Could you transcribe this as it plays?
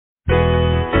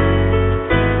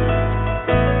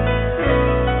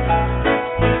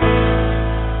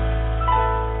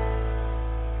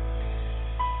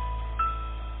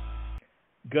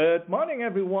Good morning,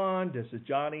 everyone. This is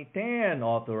Johnny Tan,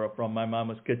 author of From My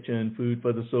Mama's Kitchen, Food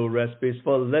for the Soul, Recipes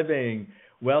for Living.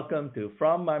 Welcome to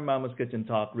From My Mama's Kitchen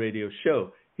Talk radio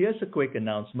show. Here's a quick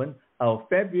announcement. Our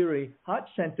February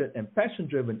heart-centered and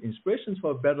passion-driven Inspirations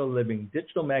for a Better Living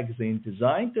digital magazine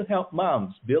designed to help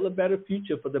moms build a better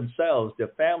future for themselves,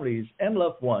 their families, and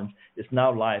loved ones is now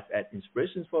live at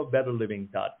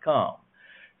inspirationsforabetterliving.com.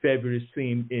 February's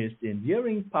theme is the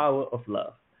enduring power of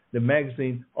love. The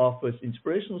magazine offers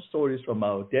inspirational stories from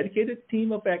our dedicated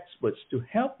team of experts to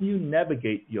help you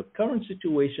navigate your current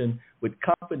situation with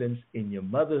confidence in your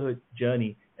motherhood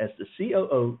journey as the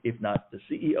COO, if not the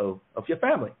CEO, of your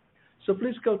family. So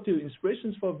please go to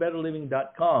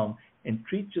inspirationsforabetterliving.com and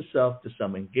treat yourself to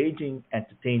some engaging,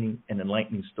 entertaining, and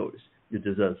enlightening stories. You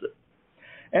deserve it.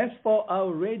 As for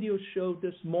our radio show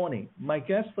this morning, my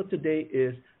guest for today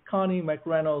is Connie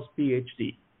McReynolds,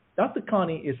 Ph.D. Dr.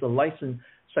 Connie is a licensed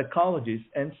psychologist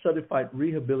and certified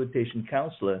rehabilitation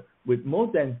counselor with more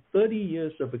than 30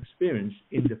 years of experience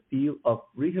in the field of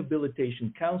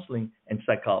rehabilitation counseling and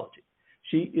psychology.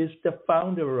 She is the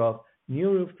founder of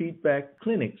Neurofeedback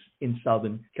Clinics in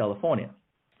Southern California.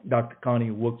 Dr.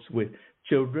 Connie works with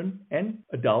children and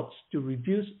adults to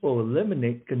reduce or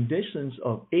eliminate conditions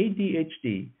of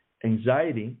ADHD,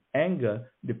 anxiety, anger,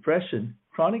 depression,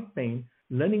 chronic pain,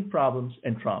 learning problems,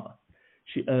 and trauma.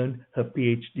 She earned her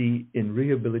Ph.D. in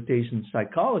rehabilitation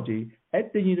psychology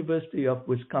at the University of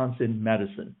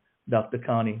Wisconsin-Madison. Dr.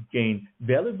 Connie gained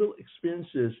valuable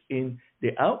experiences in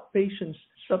the outpatient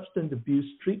substance abuse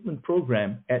treatment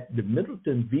program at the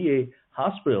Middleton VA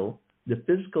Hospital, the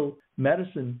Physical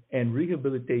Medicine and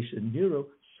Rehabilitation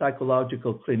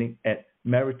Neuropsychological Clinic at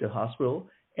Meriter Hospital,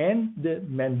 and the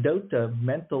Mendota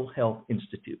Mental Health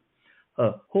Institute.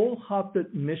 Her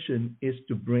wholehearted mission is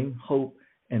to bring hope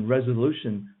and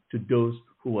resolution to those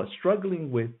who are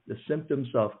struggling with the symptoms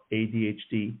of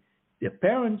ADHD, their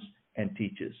parents, and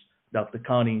teachers. Dr.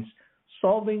 Connie's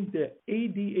Solving the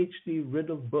ADHD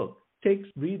Riddle book takes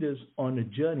readers on a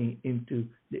journey into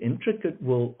the intricate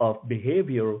world of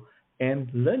behavioral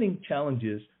and learning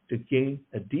challenges to gain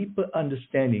a deeper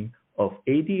understanding of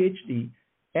ADHD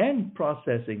and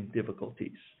processing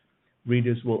difficulties.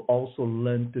 Readers will also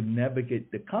learn to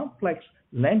navigate the complex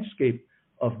landscape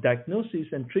of diagnosis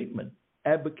and treatment,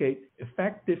 advocate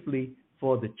effectively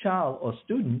for the child or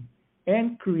student,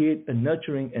 and create a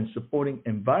nurturing and supporting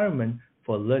environment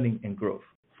for learning and growth,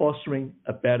 fostering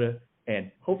a better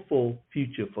and hopeful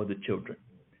future for the children.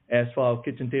 As for our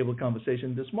kitchen table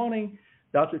conversation this morning,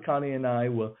 Dr. Connie and I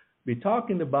will be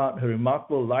talking about her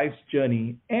remarkable life's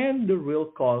journey and the real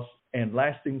cause and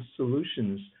lasting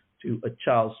solutions to a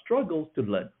child's struggle to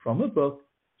learn from her book,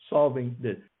 Solving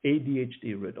the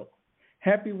ADHD Riddle.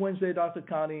 Happy Wednesday, Dr.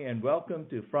 Connie, and welcome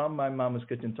to From My Mama's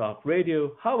Kitchen Talk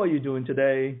Radio. How are you doing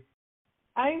today?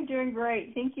 I'm doing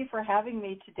great. Thank you for having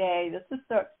me today. This is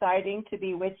so exciting to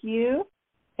be with you,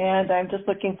 and I'm just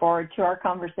looking forward to our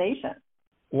conversation.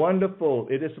 Wonderful.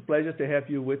 It is a pleasure to have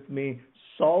you with me.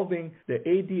 Solving the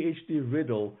ADHD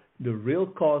Riddle, the real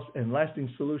cause and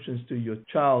lasting solutions to your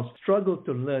child's struggle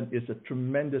to learn is a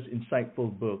tremendous,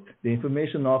 insightful book. The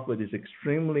information offered is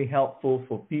extremely helpful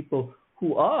for people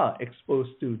who are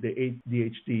exposed to the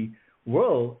ADHD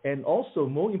world, and also,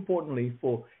 more importantly,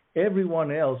 for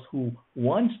everyone else who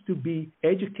wants to be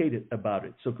educated about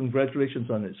it. So congratulations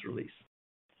on its release.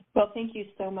 Well, thank you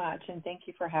so much, and thank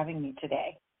you for having me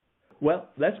today. Well,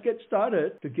 let's get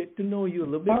started to get to know you a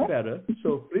little bit better.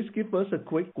 So please give us a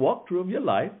quick walkthrough of your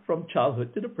life from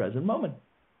childhood to the present moment.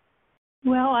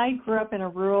 Well, I grew up in a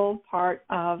rural part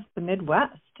of the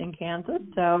Midwest in Kansas,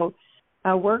 so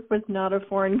work was not a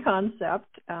foreign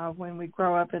concept when we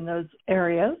grow up in those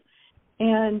areas.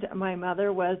 And my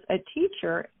mother was a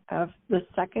teacher of the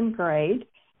second grade.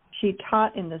 She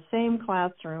taught in the same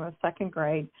classroom of second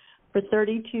grade for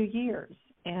 32 years.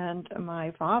 And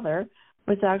my father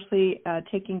was actually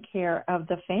taking care of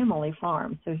the family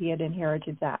farm, so he had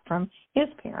inherited that from his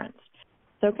parents.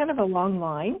 So kind of a long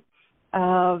line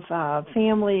of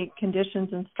family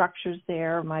conditions and structures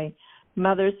there. My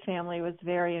mother's family was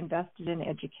very invested in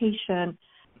education.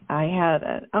 I had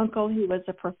an uncle who was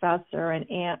a professor, an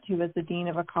aunt who was the dean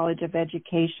of a college of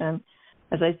education.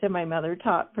 As I said, my mother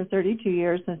taught for 32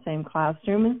 years in the same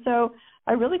classroom. And so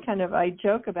I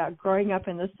joke about growing up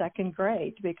in the second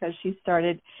grade because she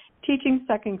started teaching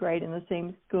second grade in the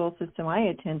same school system I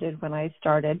attended when I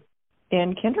started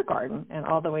in kindergarten and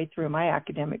all the way through my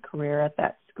academic career at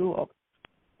that school.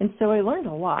 And so I learned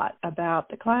a lot about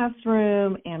the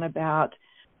classroom and about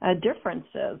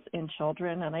differences in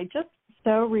children. And I just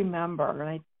so remember, and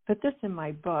I put this in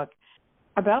my book,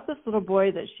 about this little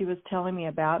boy that she was telling me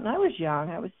about. And I was young.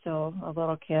 I was still a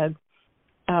little kid.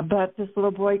 but this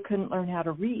little boy couldn't learn how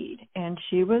to read, and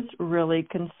she was really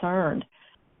concerned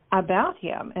about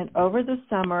him. And over the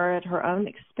summer, at her own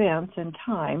expense and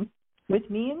time, with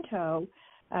me in tow,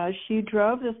 she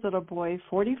drove this little boy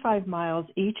 45 miles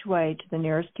each way to the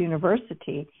nearest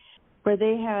university, where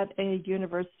they had a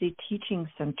university teaching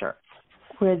center,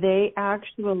 where they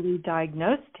actually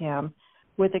diagnosed him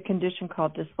with a condition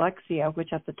called dyslexia, which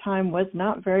at the time was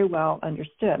not very well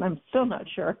understood. I'm still not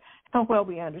sure how well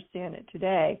we understand it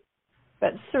today,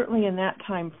 but certainly in that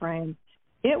time frame,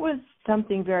 it was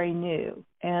something very new.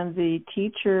 And the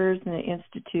teachers in the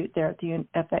institute there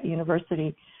at that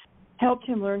university helped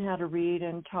him learn how to read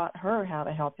and taught her how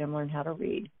to help him learn how to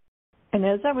read. And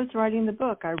as I was writing the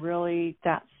book,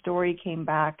 that story came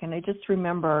back, and I just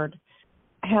remembered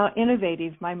how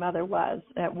innovative my mother was.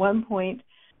 At one point,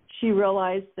 she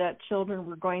realized that children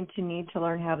were going to need to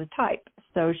learn how to type.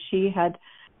 So she had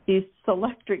these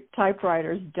Selectric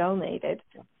typewriters donated.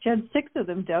 She had 6 of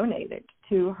them donated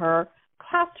to her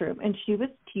classroom, and she was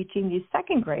teaching these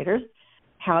second graders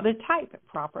how to type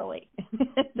properly.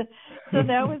 So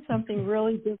that was something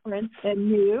really different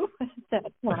and new at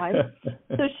that time.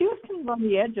 So she was kind of on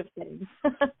the edge of things.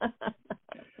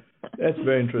 That's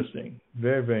very interesting.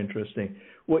 Very, very interesting.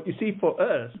 Well, you see, for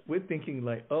us, we're thinking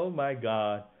like, oh, my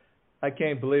God, I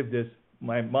can't believe this.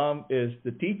 My mom is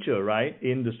the teacher, right,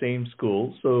 in the same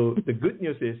school. So the good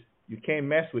news is you can't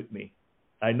mess with me.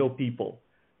 I know people.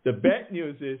 The bad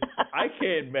news is I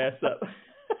can't mess up.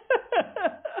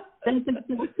 That's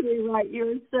exactly right. You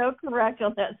were so correct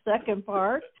on that second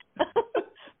part.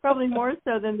 Probably more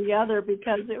so than the other,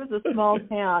 because it was a small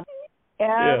town.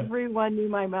 Everyone knew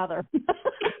my mother.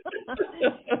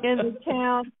 In the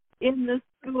town, in the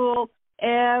school,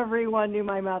 everyone knew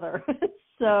my mother.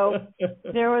 So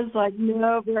there was like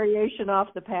no variation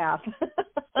off the path.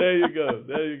 There you go.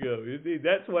 You see,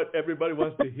 that's what everybody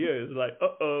wants to hear. It's like,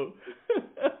 uh-oh,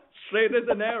 straight as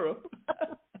an arrow.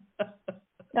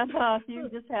 You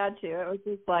just had to. It was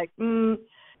just like,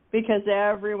 because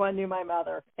everyone knew my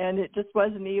mother. And it just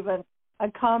wasn't even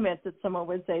a comment that someone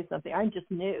would say something. I just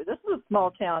knew. This was a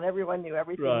small town. Everyone knew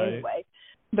everything anyway.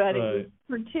 But it was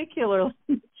particularly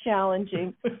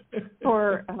challenging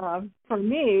for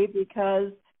me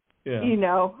because,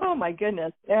 oh my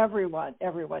goodness, everyone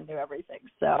knew everything.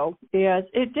 So, yes,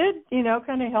 it did,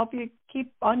 kind of help you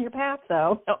keep on your path,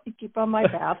 though. Help you keep on my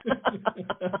path.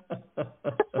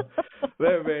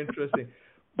 Very, very interesting.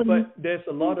 But there's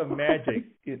a lot of magic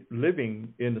in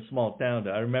living in a small town.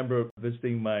 I remember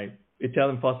visiting my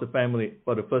Italian foster family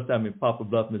for the first time in Poplar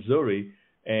Bluff, Missouri,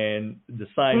 and the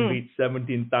sign reads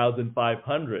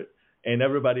 17,500, and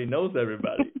everybody knows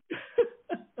everybody.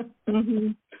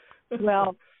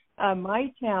 Well,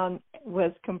 my town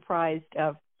was comprised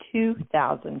of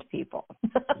 2,000 people.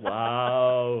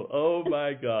 Wow. Oh,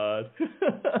 my God.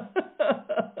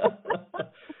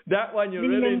 That one you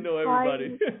really know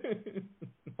everybody.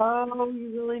 Oh,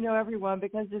 you really know everyone,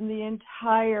 because in the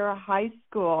entire high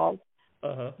school,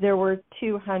 there were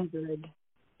 200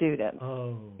 students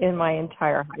in my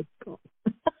entire high school.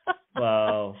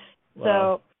 Wow.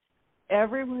 So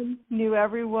everyone, knew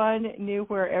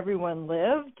where everyone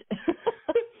lived,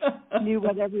 knew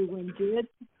what everyone did,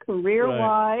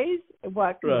 career-wise,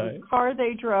 what car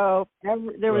they drove.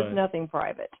 There was nothing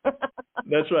private.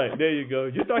 That's right. There you go.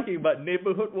 You're talking about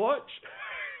neighborhood watch?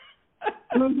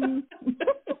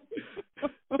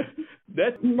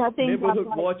 That's nothing neighborhood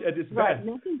watch at its best.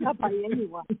 Nothing done by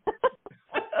anyone.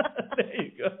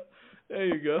 There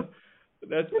you go.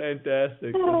 That's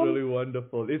fantastic. It's really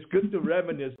wonderful. It's good to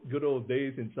reminisce good old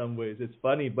days in some ways. It's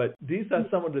funny, but these are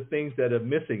some of the things that are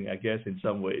missing, I guess, in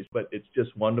some ways. But it's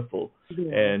just wonderful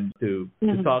and to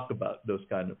talk about those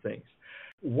kind of things.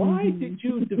 Why did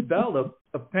you develop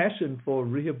a passion for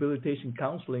rehabilitation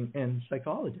counseling and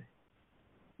psychology?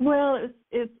 Well,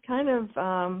 it was kind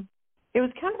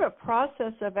of a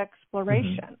process of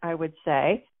exploration, I would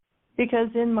say, because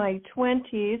in my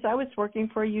 20s, I was working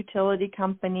for a utility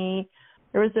company.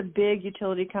 There was a big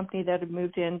utility company that had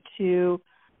moved into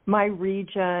my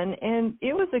region, and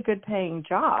it was a good paying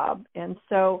job. And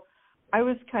so I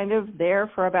was kind of there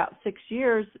for about 6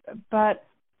 years, but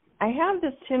I have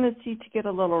this tendency to get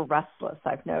a little restless,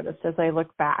 I've noticed, as I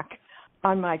look back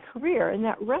on my career. And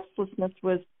that restlessness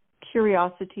was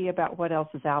curiosity about what else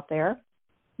is out there.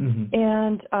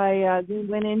 And I then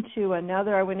went into a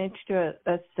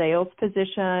sales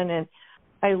position, and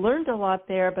I learned a lot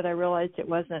there, but I realized it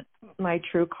wasn't my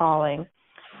true calling.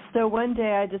 So one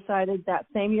day I decided that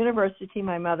same university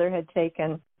my mother had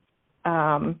taken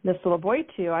this little boy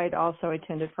to, I'd also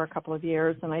attended for a couple of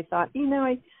years, and I thought,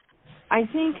 I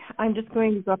think I'm just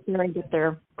going to go up there and get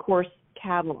their course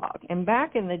catalog. And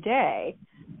back in the day,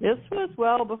 This was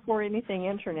well before anything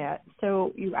internet.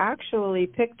 So you actually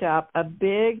picked up a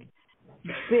big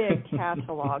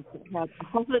catalog that had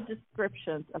all the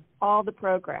descriptions of all the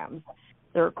programs.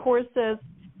 There were courses.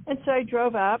 And so I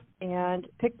drove up and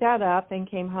picked that up and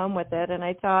came home with it. And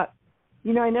I thought,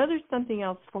 I know there's something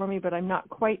else for me, but I'm not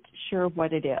quite sure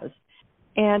what it is.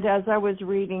 And as I was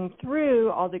reading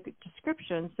through all the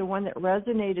descriptions, the one that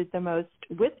resonated the most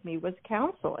with me was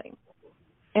counseling.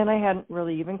 And I hadn't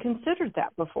really even considered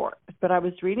that before. But I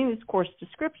was reading these course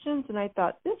descriptions, and I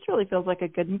thought, this really feels like a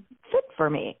good fit for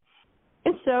me.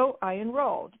 And so I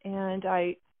enrolled, and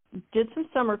I did some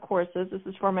summer courses. This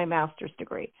is for my master's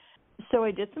degree. So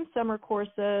I did some summer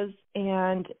courses,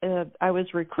 and I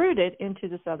was recruited into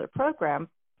this other program,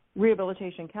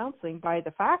 rehabilitation counseling, by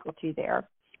the faculty there.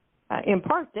 In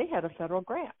part, they had a federal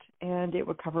grant, and it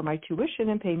would cover my tuition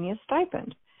and pay me a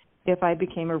stipend if I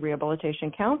became a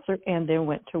rehabilitation counselor and then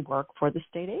went to work for the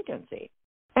state agency.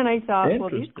 And I thought, well,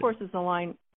 these courses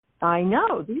align. I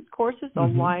know, these courses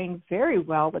align very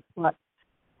well with what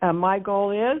my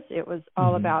goal is. It was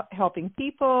all about helping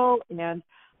people, and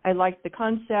I liked the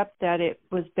concept that it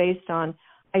was based on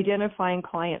identifying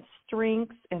client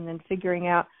strengths and then figuring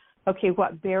out, okay,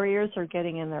 what barriers are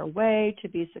getting in their way to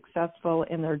be successful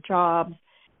in their jobs.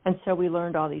 And so we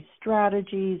learned all these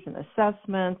strategies and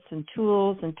assessments and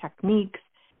tools and techniques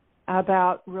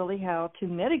about really how to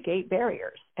mitigate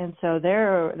barriers. And so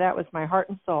that was my heart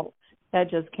and soul. That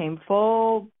just came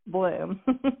full bloom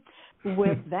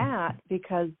with that,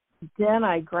 because then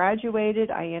I graduated.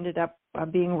 I ended up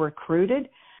being recruited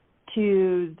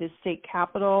to the state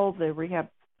capitol, the rehab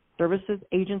services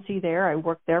agency there. I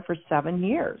worked there for 7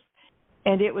 years,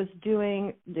 and it was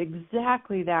doing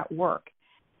exactly that work.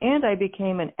 And I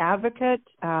became an advocate.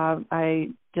 I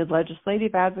did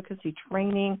legislative advocacy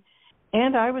training,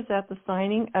 and I was at the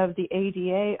signing of the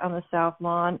ADA on the South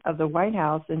Lawn of the White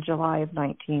House in July of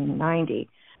 1990,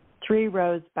 3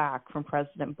 rows back from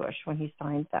President Bush when he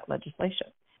signed that legislation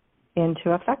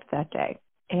into effect that day.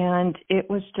 And it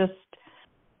was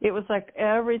like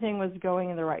everything was going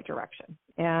in the right direction.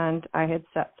 And I had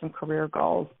set some career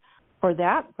goals for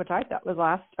that, which I thought would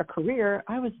last a career.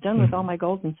 I was done with all my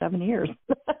goals in 7 years.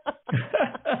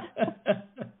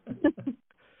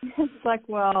 It's like,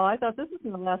 well, I thought this was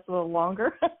going to last a little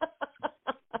longer.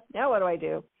 Now what do I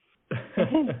do?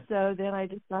 And so then I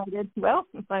decided, well,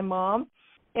 my mom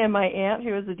and my aunt,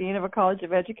 who was the dean of a college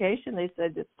of education, they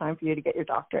said, it's time for you to get your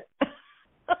doctorate.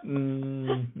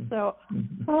 So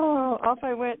off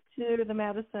I went to the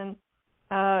Madison.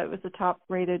 It was the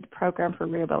top-rated program for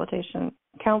rehabilitation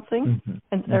counseling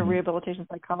and rehabilitation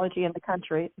psychology in the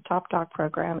country, the top doc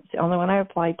program. It's the only one I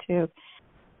applied to.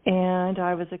 And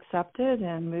I was accepted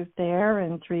and moved there,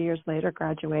 and 3 years later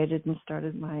graduated and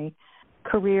started my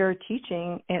career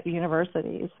teaching at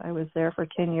universities. I was there for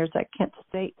 10 years at Kent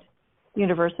State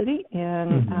University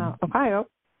in Ohio,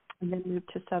 and then moved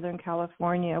to Southern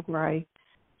California, where I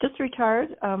just retired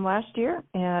last year,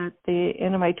 and at the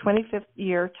end of my 25th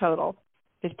year total,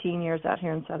 15 years out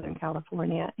here in Southern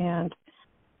California. And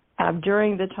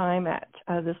during the time at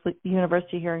this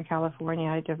university here in California,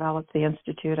 I developed the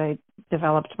institute. I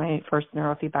developed my first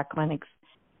neurofeedback clinics.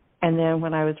 And then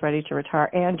when I was ready to retire,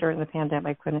 and during the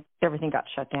pandemic when everything got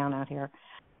shut down out here,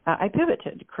 I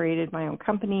pivoted, created my own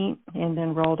company, and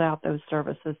then rolled out those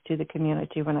services to the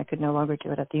community when I could no longer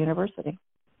do it at the university.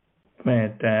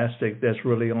 Fantastic. That's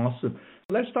really awesome.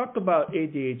 Let's talk about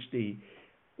ADHD.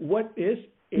 What is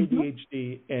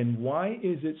ADHD and why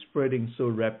is it spreading so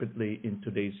rapidly in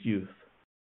today's youth?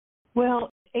 Well,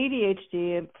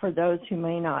 ADHD, for those who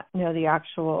may not know the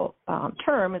actual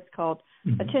term, it's called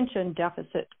Attention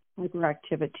Deficit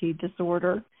Hyperactivity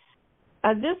Disorder.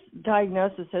 This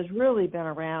diagnosis has really been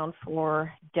around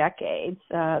for decades.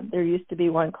 There used to be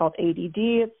one called ADD.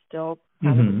 It's still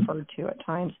kind of referred to at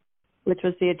times, which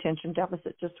was the attention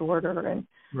deficit disorder. And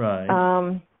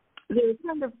there's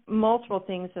kind of multiple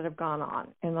things that have gone on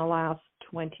in the last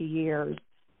 20 years.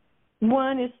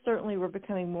 One is certainly we're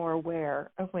becoming more aware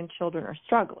of when children are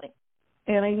struggling,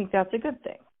 and I think that's a good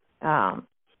thing.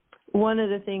 One of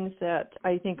the things that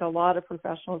I think a lot of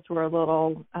professionals were a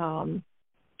little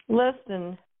less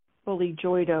than fully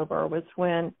joyed over was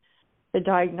when the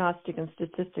Diagnostic and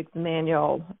Statistics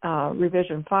Manual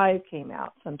Revision 5 came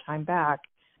out some time back,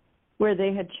 where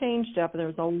they had changed up, and there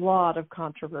was a lot of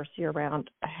controversy around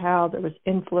how there was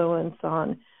influence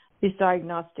on these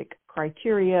diagnostic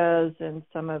criterias and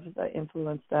some of the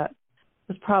influence that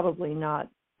was probably not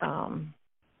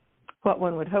what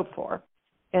one would hope for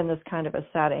in this kind of a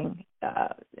setting.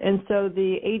 And so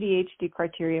the ADHD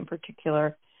criteria in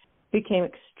particular became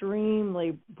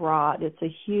extremely broad. It's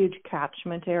a huge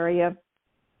catchment area.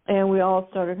 And we all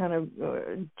started kind of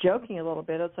joking a little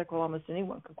bit. It's like, well, almost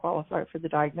anyone could qualify for the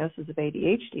diagnosis of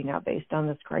ADHD now based on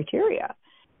this criteria.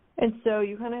 And so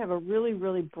you kind of have a really,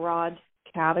 really broad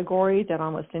category that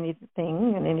almost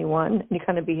anything and anyone, any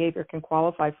kind of behavior can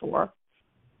qualify for.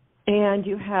 And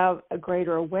you have a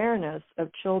greater awareness of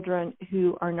children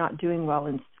who are not doing well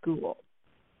in school.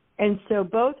 And so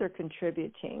both are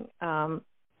contributing.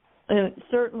 And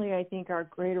certainly I think our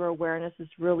greater awareness is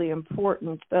really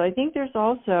important. But I think there's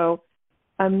also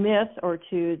a myth or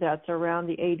two that's around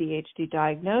the ADHD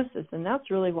diagnosis. And that's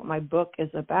really what my book is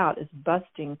about, is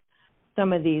busting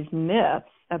some of these myths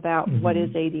about what is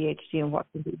ADHD and what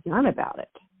can be done about it.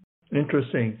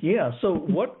 Interesting. Yeah. So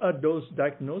what are those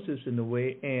diagnoses in a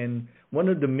way? And one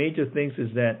of the major things is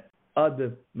that are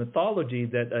the methodology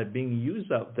that are being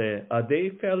used out there, are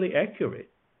they fairly accurate?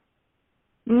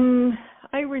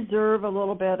 I reserve a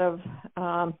little bit of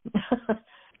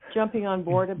jumping on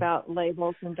board about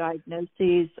labels and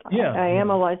diagnoses. Yeah. I am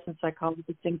a licensed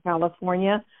psychologist in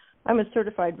California. I'm a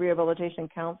certified rehabilitation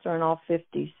counselor in all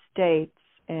 50 states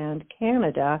and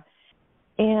Canada.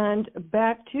 And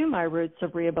back to my roots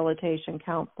of rehabilitation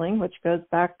counseling, which goes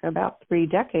back about 3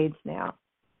 decades now.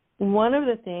 One of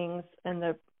the things and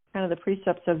the kind of the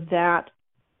precepts of that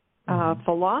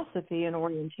philosophy and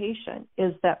orientation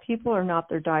is that people are not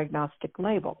their diagnostic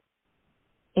label.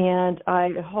 And I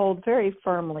hold very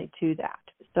firmly to that.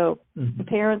 So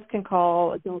parents can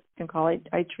call, adults can call.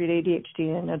 I treat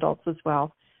ADHD in adults as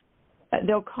well.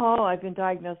 They'll call, I've been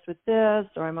diagnosed with this,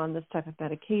 or I'm on this type of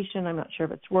medication, I'm not sure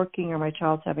if it's working, or my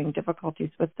child's having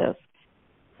difficulties with this.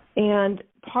 And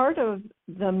part of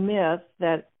the myth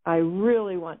that I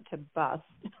really want to bust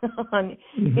on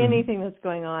anything that's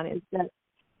going on is that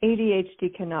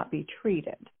ADHD cannot be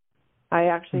treated. I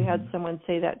actually had someone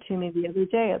say that to me the other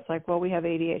day. It's like, well, we have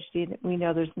ADHD, we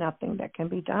know there's nothing that can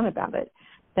be done about it.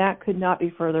 That could not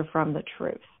be further from the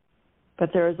truth. But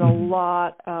there is a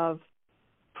lot of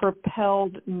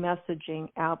propelled messaging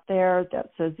out there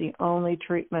that says the only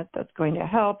treatment that's going to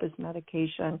help is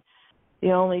medication.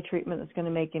 The only treatment that's going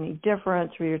to make any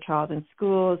difference for your child in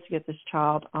school is to get this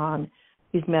child on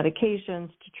these medications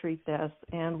to treat this.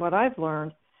 And what I've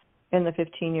learned in the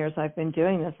 15 years I've been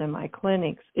doing this in my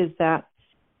clinics is that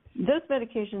those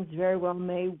medications very well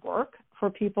may work for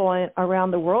people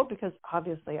around the world, because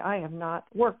obviously I have not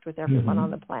worked with everyone on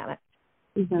the planet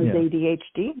who has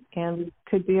ADHD,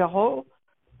 could be a whole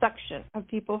section of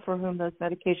people for whom those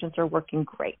medications are working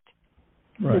great.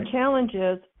 Right. The challenge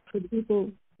is for the people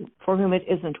for whom it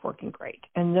isn't working great,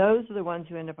 and those are the ones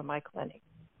who end up in my clinic,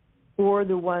 or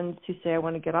the ones who say, I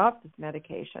want to get off this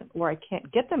medication, or I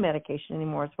can't get the medication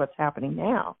anymore is what's happening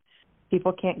now.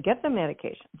 People can't get the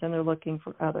medications, and they're looking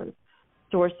for other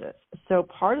sources. So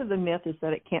part of the myth is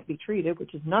that it can't be treated,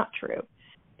 which is not true.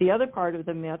 The other part of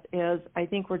the myth is I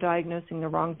think we're diagnosing the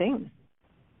wrong things.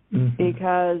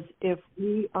 Because if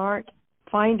we aren't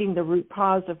finding the root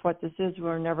cause of what this is,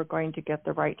 we're never going to get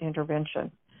the right intervention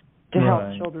to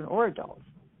help children or adults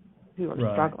who are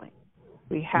struggling.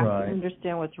 We have to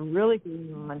understand what's really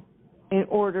going on in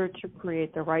order to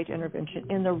create the right intervention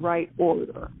in the right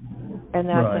order. And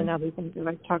that's another thing that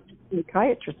I talk to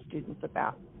psychiatrist students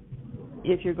about.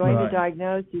 If you're going to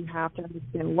diagnose, you have to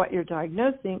understand what you're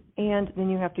diagnosing, and then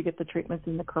you have to get the treatments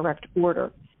in the correct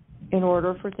order in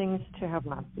order for things to have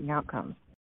lasting outcomes.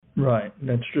 Right,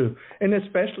 that's true. And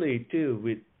especially, too,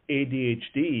 with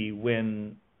ADHD,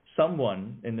 when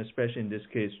someone, and especially in this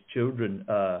case children,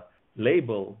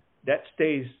 label, that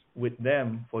stays with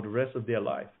them for the rest of their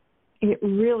life. It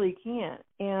really can.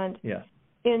 And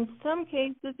in some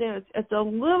cases, it's a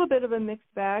little bit of a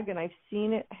mixed bag, and I've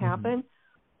seen it happen.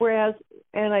 Whereas,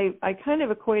 and I kind of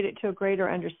equate it to a greater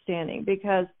understanding,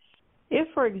 because if,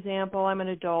 for example, I'm an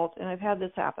adult, and I've had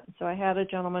this happen. So I had a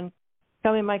gentleman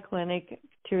come in my clinic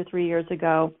 2 or 3 years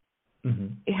ago.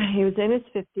 He was in his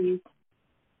 50s.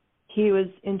 He was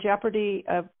in jeopardy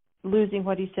of losing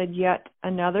what he said, yet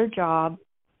another job,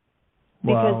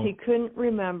 because he couldn't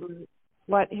remember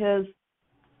what his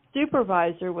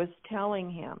supervisor was telling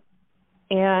him.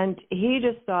 And he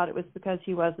just thought it was because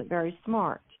he wasn't very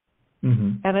smart.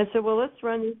 And I said, well, let's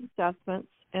run these assessments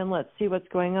and let's see what's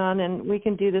going on. And we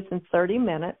can do this in 30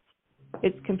 minutes.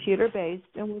 It's computer-based,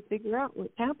 and we'll figure out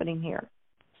what's happening here.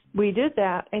 We did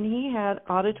that, and he had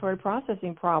auditory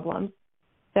processing problems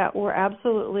that were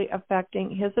absolutely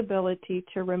affecting his ability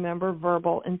to remember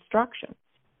verbal instructions.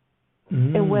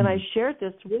 And when I shared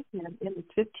this with him in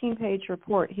his 15-page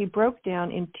report, he broke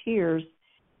down in tears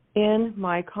in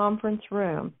my conference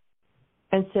room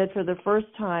and said for the first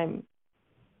time,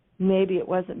 maybe it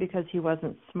wasn't because he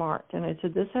wasn't smart. And I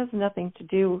said, this has nothing to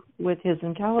do with his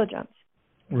intelligence.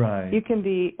 Right. You can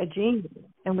be a genius,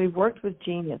 and we've worked with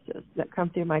geniuses that come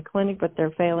through my clinic, but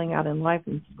they're failing out in life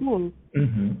and school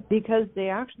because they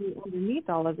actually, underneath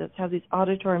all of this, have these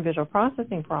auditory and visual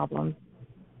processing problems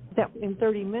that in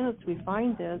 30 minutes we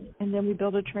find this, and then we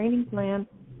build a training plan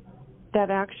that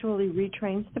actually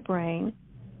retrains the brain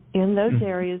in those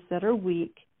areas that are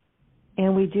weak,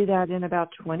 and we do that in about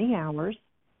 20 hours,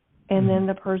 and then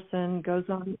the person goes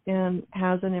on and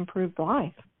has an improved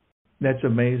life. That's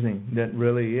amazing. That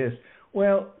really is.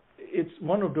 Well, it's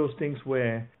one of those things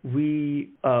where we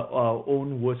are our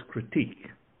own worst critique.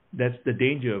 That's the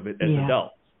danger of it as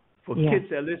adults. For kids,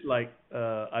 at least, like,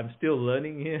 I'm still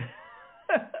learning here.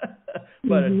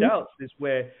 But adults is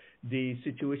where the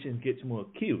situation gets more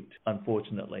acute,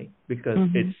 unfortunately, because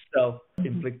it's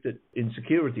self-inflicted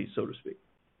insecurity, so to speak.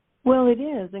 Well, it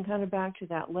is, and kind of back to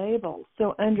that label.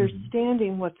 So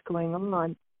understanding what's going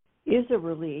on is a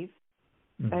relief.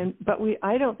 But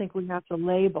I don't think we have to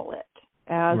label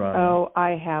it as, oh,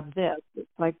 I have this. It's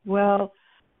like, well,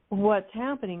 what's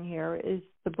happening here is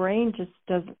the brain just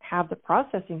doesn't have the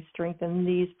processing strength in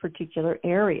these particular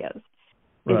areas.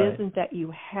 It isn't that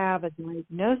you have a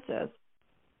diagnosis.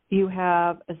 You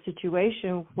have a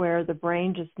situation where the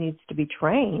brain just needs to be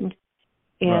trained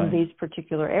in these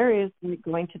particular areas, like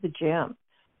going to the gym.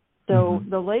 So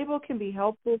the label can be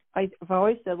helpful. I've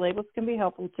always said labels can be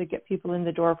helpful to get people in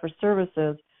the door for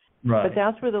services, but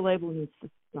that's where the label needs to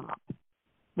stop.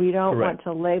 We don't want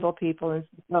to label people and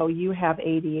say, oh, you have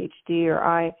ADHD, or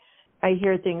I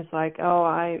hear things like, oh,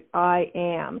 I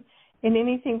am. And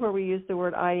anything where we use the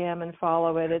word I am and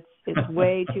follow it, it's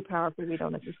way too powerful. We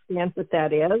don't understand what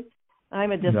that is.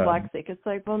 I'm a dyslexic. It's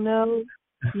like, well, no,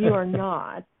 you are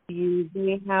not. You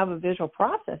may have a visual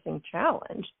processing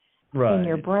challenge in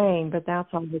your brain, but that's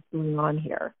all that's going on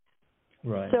here.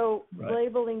 So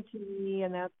labeling to me,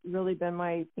 and that's really been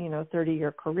my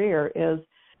 30-year career, is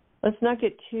let's not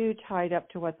get too tied up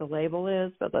to what the label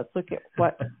is, but let's look at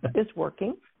what is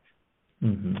working,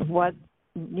 what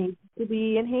needs to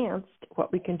be enhanced,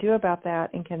 what we can do about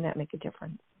that, and can that make a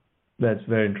difference. That's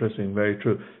very interesting, very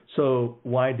true. So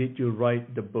why did you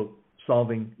write the book,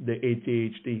 Solving the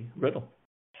ADHD Riddle?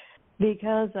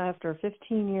 Because after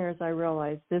 15 years, I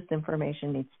realized this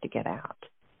information needs to get out.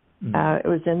 It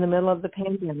was in the middle of the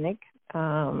pandemic,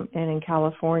 and in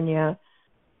California,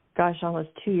 almost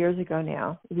 2 years ago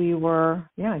now,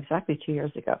 exactly 2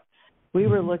 years ago, we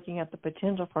were looking at the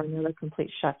potential for another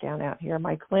complete shutdown out here.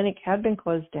 My clinic had been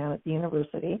closed down at the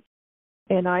university,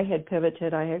 and I had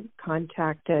pivoted. I had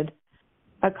contacted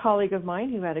a colleague of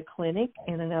mine who had a clinic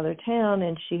in another town,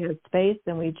 and she had space,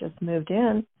 and we just moved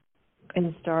in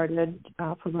and started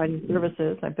providing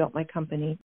services. I built my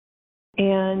company.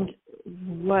 And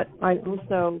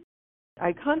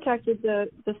I contacted the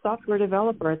software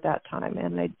developer at that time,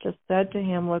 and I just said to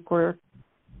him, look, we're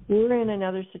in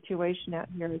another situation out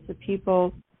here. So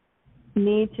people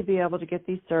need to be able to get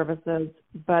these services,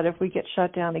 but if we get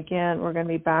shut down again, we're going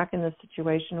to be back in the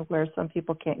situation where some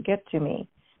people can't get to me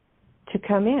to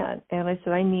come in. And I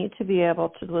said, I need to be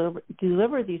able to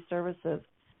deliver these services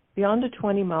beyond a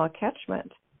 20-mile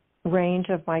catchment range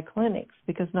of my clinics,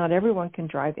 because not everyone can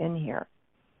drive in here.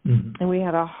 And we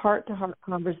had a heart-to-heart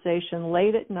conversation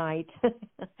late at night.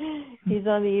 He's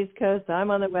on the East Coast, I'm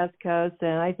on the West Coast,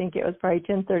 and I think it was probably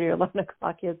 10:30 or 11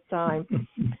 o'clock his time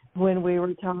when we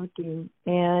were talking.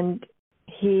 And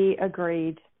he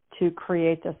agreed to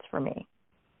create this for me.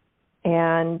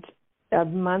 And a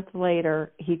month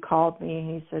later, he called me and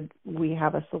he said, we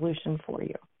have a solution for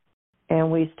you.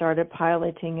 And we started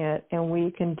piloting it, and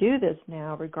we can do this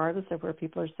now regardless of where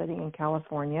people are sitting in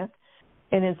California,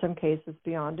 and in some cases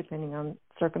beyond, depending on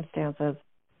circumstances.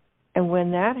 And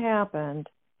when that happened,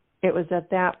 it was at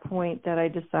that point that I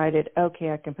decided,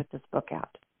 okay, I can put this book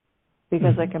out.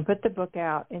 Because I can put the book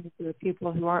out, and for the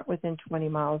people who aren't within 20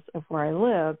 miles of where I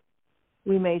live,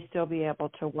 we may still be able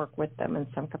to work with them in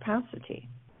some capacity,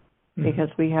 because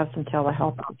we have some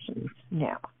telehealth options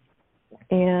now.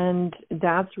 And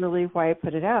that's really why I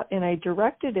put it out. And I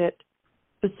directed it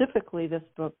specifically, this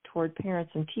book, toward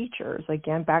parents and teachers.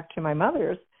 Again, back to my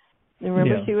mother's.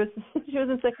 Remember, she was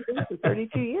in second grade for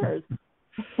 32 years.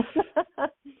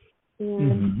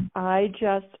 And I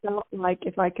just felt like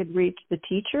if I could reach the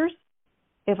teachers,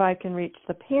 if I can reach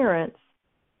the parents,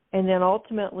 and then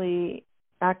ultimately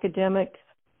academic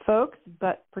folks,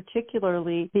 but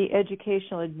particularly the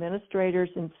educational administrators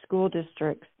in school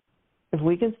districts, if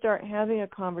we can start having a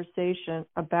conversation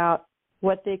about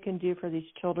what they can do for these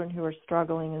children who are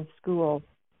struggling in school,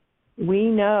 we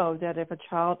know that if a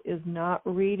child is not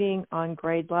reading on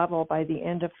grade level by the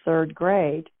end of third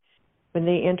grade, when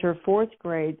they enter fourth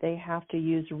grade, they have to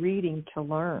use reading to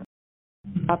learn.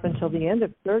 Up until the end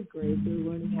of third grade, they're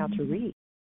learning how to read.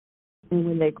 And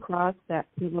when they cross that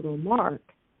pivotal mark,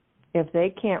 if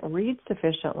they can't read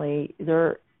sufficiently,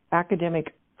 their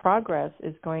academic progress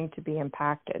is going to be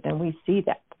impacted, and we see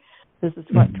that. This is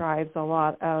what drives a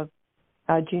lot of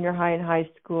junior high and high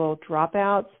school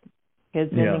dropouts,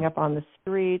 kids ending up on the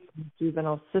streets,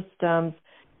 juvenile systems,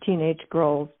 teenage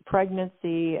girls'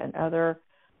 pregnancy, and other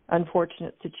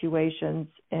unfortunate situations.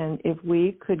 And if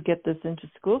we could get this into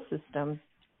school systems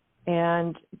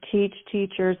and teach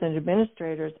teachers and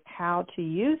administrators how to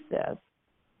use this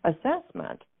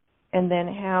assessment, and then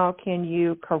how can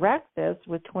you correct this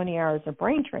with 20 hours of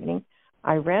brain training.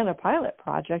 I ran a pilot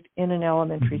project in an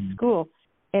elementary school,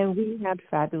 and we had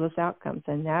fabulous outcomes,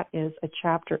 and that is a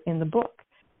chapter in the book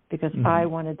because I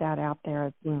wanted that out there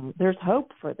as well. There's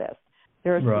hope for this.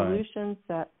 There are solutions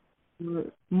that are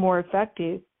more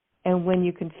effective, and when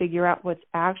you can figure out what's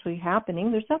actually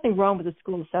happening, there's nothing wrong with the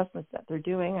school assessments that they're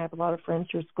doing. I have a lot of friends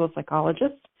who are school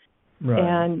psychologists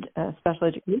and special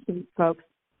education folks,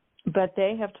 but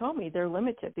they have told me they're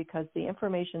limited because the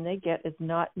information they get is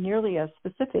not nearly as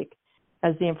specific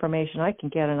as the information I can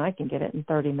get, and I can get it in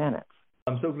 30 minutes.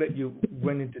 I'm so glad you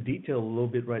went into detail a little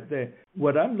bit right there.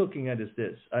 What I'm looking at is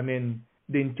this. I mean,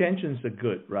 the intentions are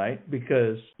good, right?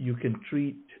 Because you can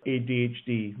treat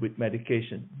ADHD with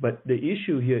medication. But the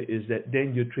issue here is that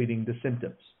then you're treating the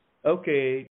symptoms.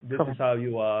 Okay, this is how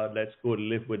you are. Let's go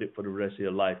live with it for the rest of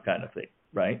your life kind of thing,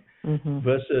 right?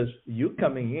 Versus you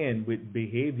coming in with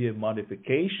behavior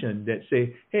modification that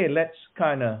say, hey, let's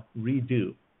kind of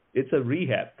redo. It's a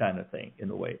rehab kind of thing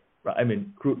in a way, right? I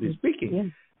mean, crudely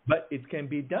speaking. But it can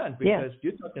be done because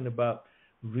you're talking about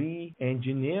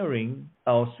re-engineering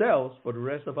ourselves for the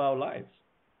rest of our lives.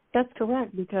 That's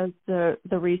correct, because the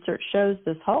research shows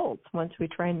this holds. Once we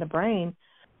train the brain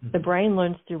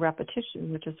learns through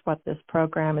repetition, which is what this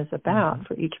program is about.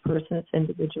 For each person, it's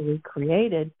individually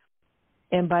created.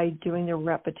 And by doing the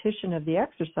repetition of the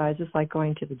exercises, like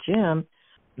going to the gym,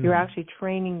 you're actually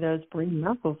training those brain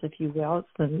muscles, if you will. It's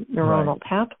the neuronal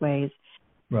pathways.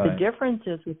 The difference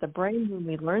is with the brain, when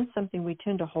we learn something, we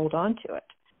tend to hold on to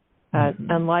it.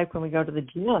 Unlike when we go to the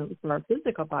gym for our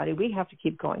physical body, we have to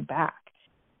keep going back.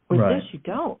 With this, you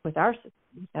don't. With our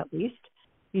system, at least,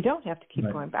 you don't have to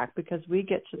keep going back because we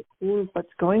get to the core of what's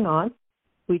going on.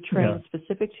 We train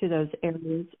specific to those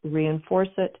areas, reinforce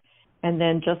it, and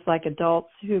then just like adults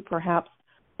who perhaps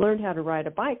learned how to ride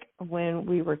a bike when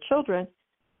we were children,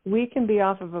 we can be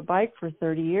off of a bike for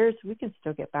 30 years. We can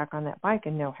still get back on that bike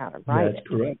and know how to ride it. That's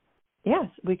correct. Yes,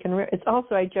 we can. It's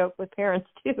also, I joke with parents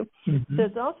too. So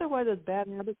it's also why those bad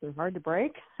habits are hard to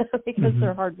break because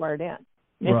they're hardwired in.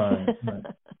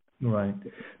 Right.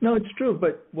 No, it's true.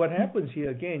 But what happens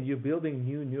here, again, you're building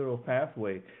new neural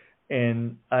pathway.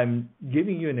 And I'm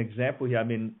giving you an example here. I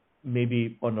mean,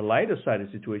 maybe on the lighter side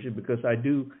of the situation, because I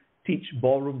do teach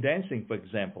ballroom dancing, for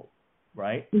example,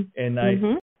 right?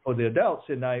 And for the adults,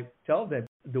 and I tell them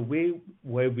the way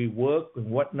where we work and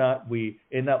whatnot, we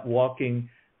end up walking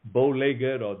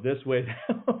bow-legged or this way,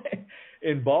 that way.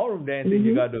 In ballroom dancing,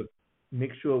 you got to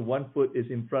make sure one foot is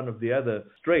in front of the other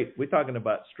straight. We're talking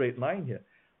about straight line here.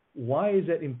 Why is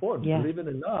that important? Believe it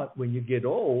or not, when you get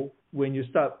old, when you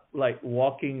start like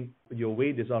walking, your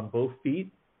weight is on both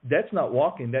feet. That's not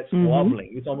walking, that's wobbling.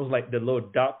 It's almost like the little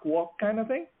duck walk kind of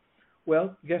thing.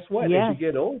 Well, guess what? As you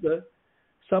get older,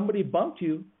 somebody bumped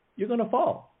you, you're going to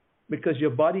fall because your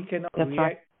body cannot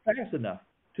react fast enough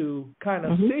to kind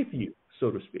of save you,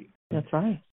 so to speak. That's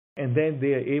right. And then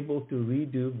they are able to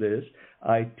redo this.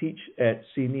 I teach at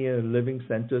senior living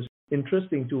centers.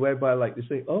 Interesting to whereby like they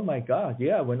say, oh my God,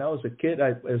 when I was a kid,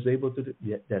 I was able to do.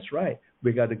 Yeah, that's right.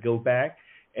 We got to go back,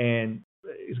 and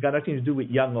it's got nothing to do with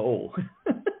young or old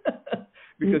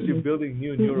because you're building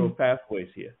new neural pathways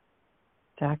here.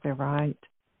 Exactly right.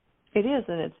 It is,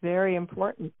 and it's very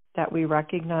important that we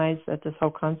recognize that this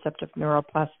whole concept of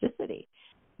neuroplasticity,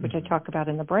 which I talk about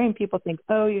in the brain, people think,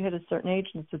 oh, you hit a certain age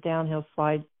and it's a downhill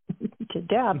slide to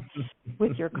death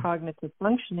with your cognitive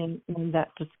functioning, and that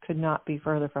just could not be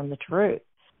further from the truth.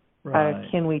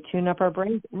 Can we tune up our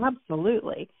brains?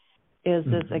 Absolutely. Is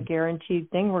this a guaranteed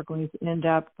thing? We're going to end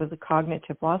up with a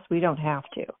cognitive loss? We don't have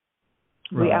to.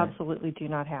 We absolutely do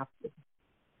not have to.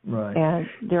 And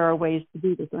there are ways to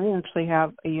do this. I actually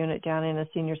have a unit down in a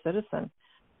senior citizen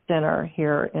center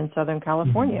here in Southern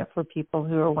California for people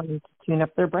who are wanting to tune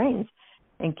up their brains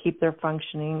and keep their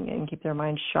functioning and keep their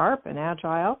minds sharp and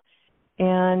agile.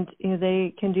 And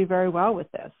they can do very well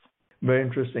with this. Very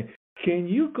interesting. Can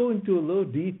you go into a little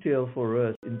detail for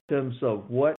us in terms of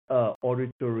what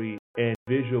auditory and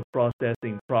visual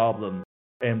processing problems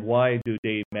and why do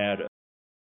they matter?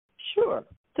 Sure.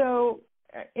 So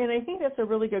and I think that's a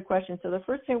really good question. So the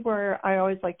first thing where I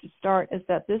always like to start is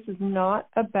that this is not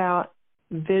about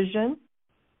vision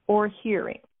or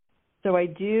hearing. So I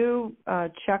do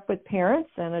check with parents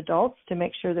and adults to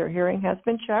make sure their hearing has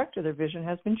been checked or their vision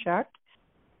has been checked.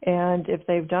 And if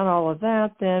they've done all of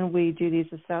that, then we do these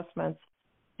assessments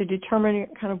to determine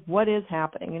kind of what is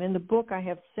happening. And in the book, I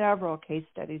have several case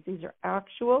studies. These are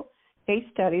actual case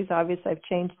studies. Obviously, I've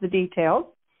changed the details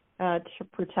to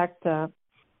protect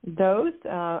those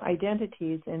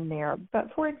identities in there. But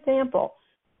for example,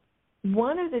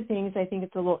 one of the things I think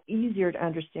it's a little easier to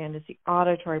understand is the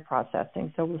auditory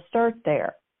processing. So we'll start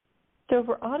there. So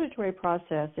for auditory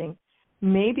processing,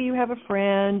 maybe you have a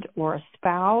friend or a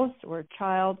spouse or a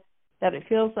child that it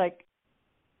feels like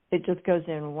it just goes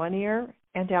in one ear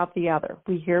and out the other.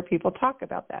 We hear people talk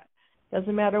about that.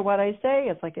 Doesn't matter what I say,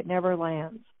 it's like it never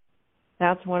lands.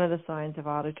 That's one of the signs of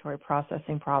auditory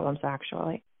processing problems,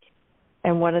 actually.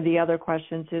 And one of the other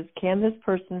questions is, can this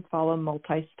person follow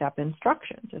multi-step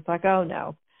instructions? It's like, oh,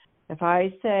 no. If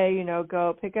I say,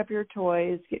 go pick up your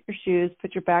toys, get your shoes,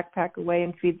 put your backpack away,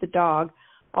 and feed the dog,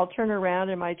 I'll turn around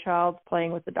and my child's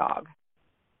playing with the dog.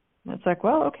 And it's like,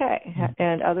 well, okay.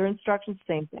 And other instructions,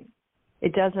 same thing.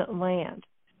 It doesn't land.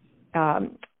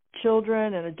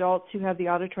 Children and adults who have the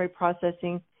auditory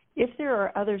processing, if there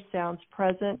are other sounds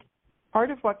present, part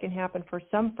of what can happen for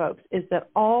some folks is that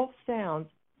all sounds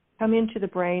come into the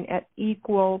brain at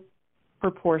equal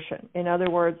proportion. In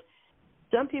other words,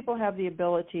 some people have the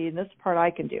ability, and this part I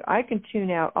can do, I can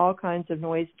tune out all kinds of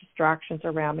noise distractions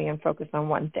around me and focus on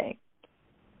one thing.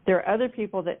 There are other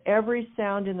people that every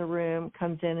sound in the room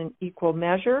comes in equal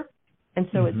measure, and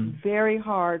so it's very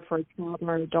hard for a child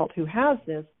or an adult who has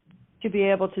this to be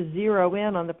able to zero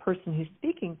in on the person who's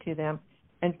speaking to them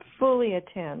and fully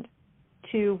attend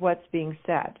to what's being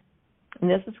said. And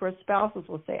this is where spouses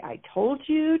will say, I told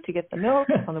you to get the milk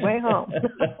on the way home.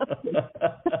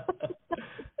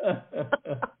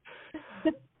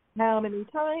 How many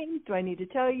times do I need to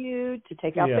tell you to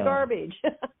take out the garbage?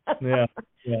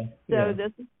 So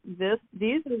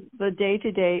these are the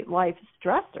day-to-day life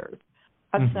stressors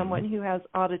of someone who has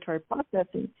auditory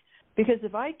processing. Because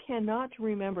if I cannot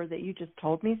remember that you just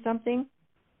told me something,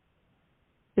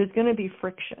 there's going to be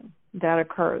friction that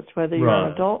occurs, whether you're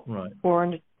an adult or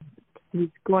an there's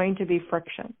going to be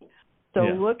friction. So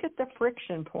look at the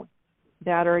friction points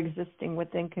that are existing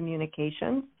within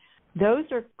communications. Those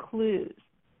are clues.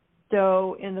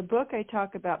 So in the book, I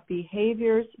talk about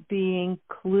behaviors being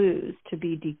clues to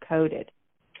be decoded.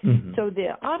 So the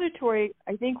auditory,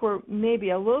 I think we're maybe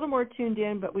a little more tuned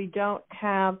in, but we don't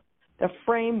have the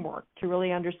framework to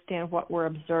really understand what we're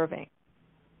observing.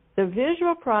 The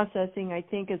visual processing, I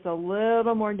think, is a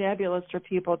little more nebulous for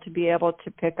people to be able to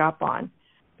pick up on,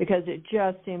 because it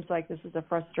just seems like this is a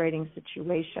frustrating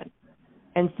situation.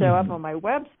 And so up on my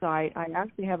website, I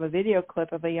actually have a video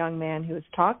clip of a young man who was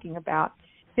talking about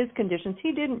his conditions.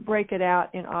 He didn't break it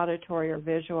out in auditory or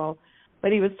visual,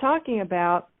 but he was talking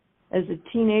about as a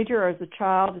teenager or as a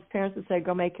child, his parents would say,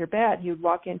 go make your bed. He would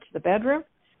walk into the bedroom,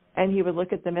 and he would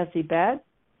look at the messy bed,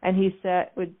 and he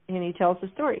tells the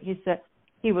story. He said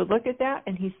he would look at that,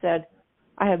 and he said,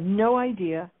 I have no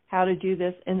idea how to do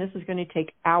this, and this is going to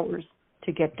take hours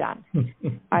to get done.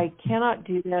 I cannot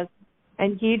do this.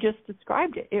 And he just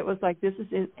described it. It was like this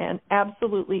is an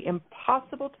absolutely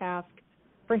impossible task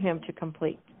for him to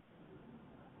complete.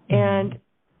 And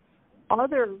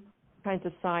other kinds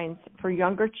of signs for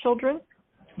younger children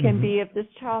can be if this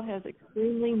child has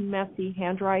extremely messy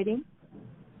handwriting,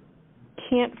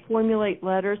 can't formulate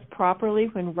letters properly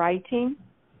when writing,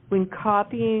 when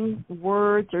copying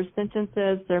words or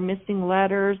sentences, they're missing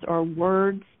letters or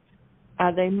words.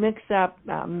 They mix up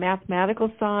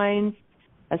mathematical signs,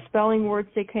 spelling words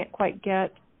they can't quite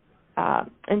get.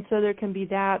 And so there can be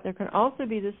that. There can also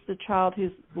be the child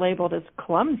who's labeled as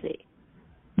clumsy.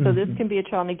 So this can be a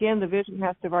child, and again, the vision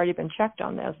has to have already been checked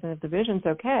on this. And if the vision's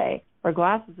okay, or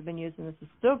glasses have been used and this is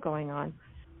still going on,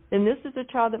 then this is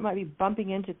a child that might be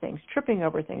bumping into things, tripping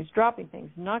over things, dropping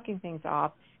things, knocking things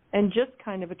off, and just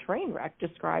kind of a train wreck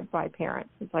described by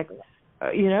parents. It's like,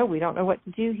 we don't know what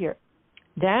to do here.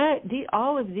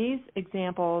 All of these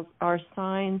examples are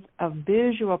signs of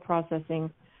visual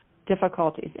processing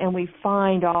difficulties, and we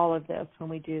find all of this when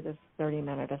we do this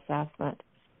 30-minute assessment.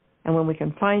 And when we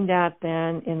can find that,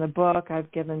 then in the book,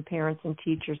 I've given parents and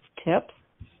teachers tips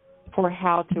for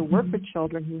how to work with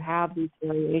children who have these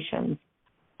variations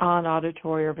on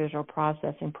auditory or visual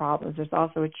processing problems. There's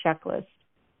also a checklist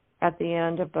at the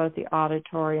end of both the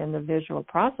auditory and the visual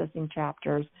processing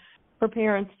chapters for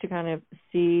parents to kind of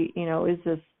see, is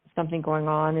this something going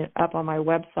on? And up on my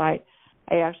website,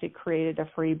 I actually created a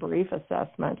free brief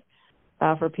assessment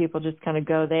for people just kind of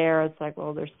go there. It's like,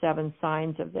 well, there's 7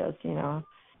 signs of this,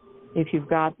 If you've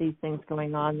got these things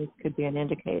going on, this could be an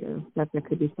indicator that there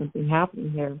could be something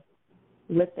happening here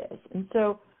with this. And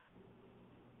so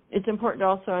it's important to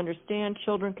also understand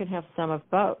children can have some of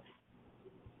both.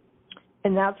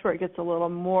 And that's where it gets a little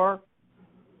more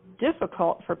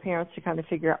difficult for parents to kind of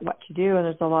figure out what to do, and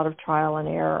there's a lot of trial and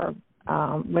error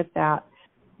with that.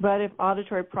 But if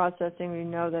auditory processing, we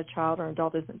know that a child or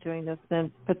adult isn't doing this,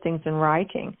 then put things in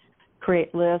writing,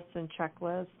 create lists and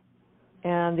checklists.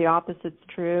 And the opposite's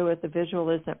true. If the visual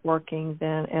isn't working,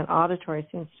 then and auditory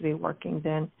seems to be working,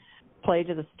 then play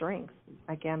to the strengths.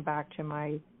 Again, back to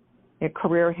my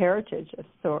career heritage of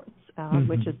sorts,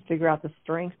 which is figure out the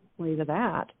strengths, play to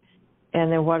that,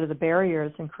 and then what are the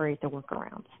barriers and create the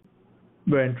workarounds.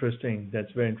 Very interesting.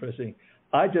 That's very interesting.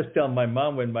 I just tell my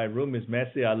mom when my room is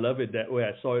messy, I love it that way.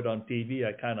 I saw it on TV.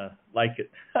 I kind of like it.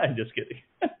 I'm just kidding.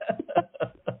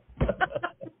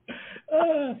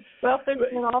 Well, there's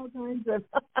been all kinds of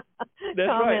that's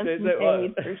comments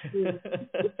right. made.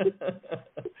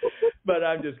 But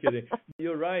I'm just kidding.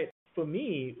 You're right. For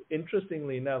me,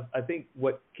 interestingly enough, I think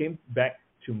what came back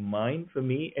to mind for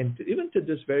me, and even to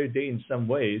this very day in some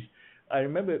ways, I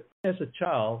remember as a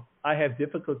child, I have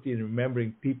difficulty in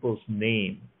remembering people's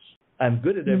names. I'm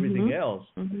good at everything else.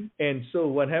 And so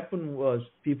what happened was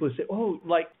people say, oh,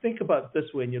 like, think about it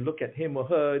this way, and you look at him or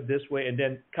her this way, and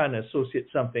then kind of associate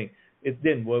something. It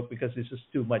didn't work because it's just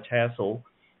too much hassle.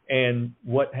 And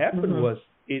what happened was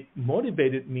it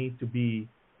motivated me to be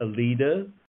a leader.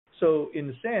 So in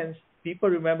a sense, people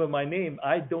remember my name.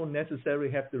 I don't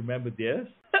necessarily have to remember theirs.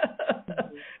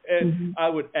 And I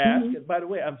would ask, and by the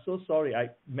way, I'm so sorry. I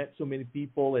met so many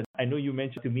people, and I know you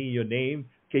mentioned to me your name.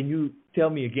 Can you tell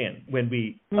me again when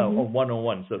we are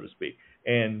one-on-one, so to speak?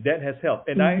 And that has helped.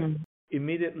 And I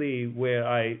immediately, where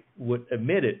I would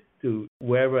admit it to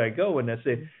wherever I go, and I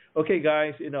say, okay,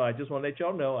 guys, I just want to let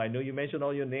y'all know, I know you mentioned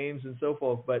all your names and so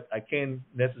forth, but I can't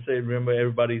necessarily remember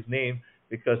everybody's name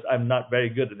because I'm not very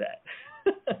good at that.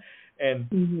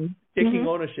 And taking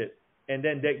ownership, and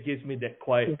then that gives me that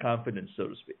quiet confidence, so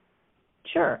to speak.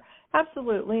 Sure,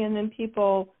 absolutely. And then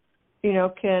people,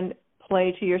 can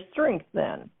play to your strength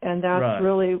then. And that's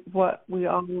really what we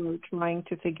all are trying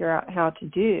to figure out how to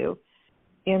do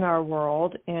in our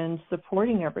world and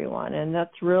supporting everyone. And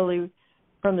that's really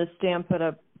from the standpoint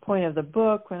of the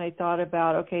book when I thought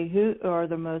about, okay, who are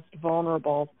the most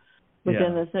vulnerable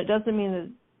within this? And it doesn't mean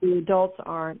that the adults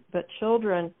aren't, but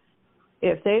children,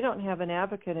 if they don't have an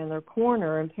advocate in their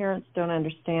corner and parents don't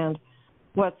understand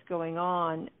what's going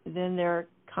on, then they're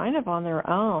kind of on their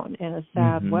own in a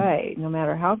sad way, no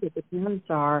matter how good the parents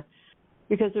are,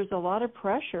 because there's a lot of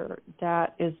pressure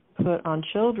that is put on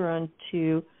children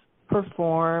to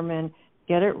perform and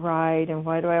get it right, and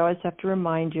why do I always have to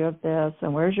remind you of this,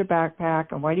 and where's your backpack,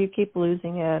 and why do you keep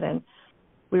losing it, and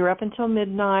we were up until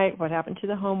midnight, what happened to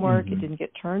the homework, it didn't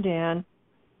get turned in.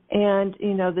 And,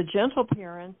 the gentle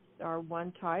parents are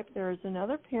one type. There's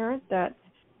another parent that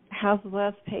has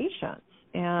less patience.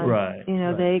 And,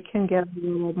 they can get a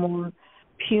little more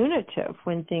punitive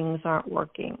when things aren't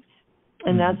working.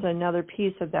 And that's another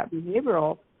piece of that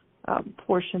behavioral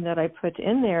portion that I put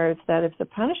in there, is that if the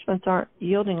punishments aren't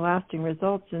yielding lasting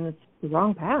results, then it's the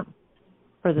wrong path.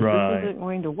 Or this isn't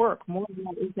going to work. More of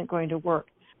that isn't going to work.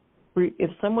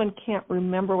 If someone can't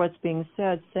remember what's being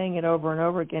said, saying it over and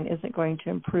over again isn't going to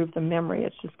improve the memory.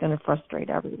 It's just going to frustrate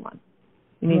everyone.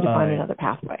 You need to find another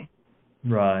pathway.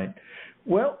 Right.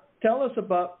 Well, tell us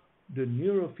about the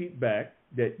neurofeedback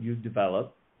that you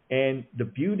developed and the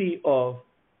beauty of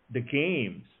the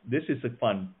games. This is a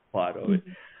fun part of it.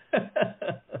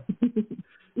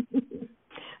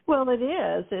 Well, it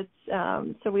is.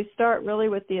 It's so we start really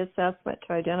with the assessment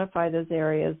to identify those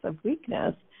areas of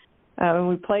weakness. And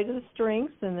we play to the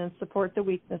strengths and then support the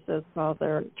weaknesses while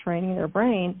they're training their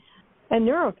brain. And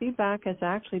neurofeedback has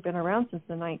actually been around since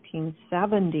the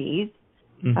 1970s.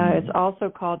 It's also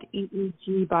called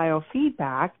EEG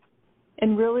biofeedback.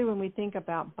 And really, when we think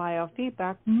about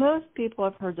biofeedback, most people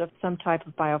have heard of some type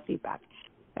of biofeedback.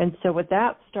 And so with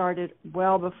that started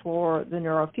well before the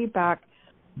neurofeedback,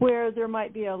 where there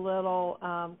might be a little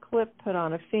clip put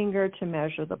on a finger to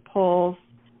measure the pulse,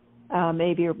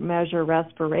 maybe measure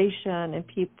respiration, and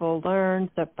people learned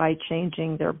that by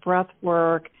changing their breath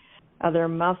work, their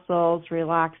muscles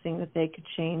relaxing, that they could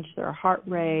change their heart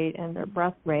rate and their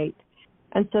breath rate.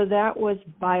 And so that was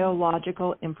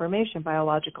biological information,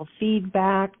 biological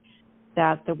feedback,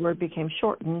 that the word became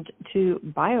shortened to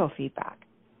biofeedback.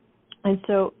 And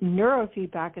so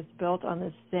neurofeedback is built on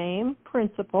the same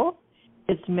principle.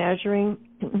 It's measuring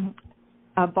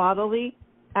bodily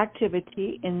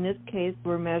activity. In this case,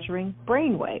 we're measuring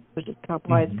brain waves, which is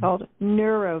why it's called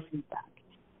neurofeedback.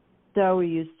 So we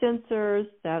use sensors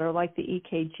that are like the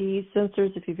EKG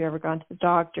sensors. If you've ever gone to the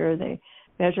doctor, they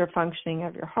measure functioning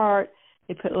of your heart.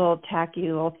 They put little tacky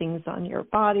little things on your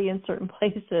body in certain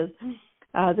places.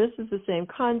 This is the same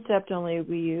concept, only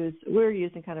we're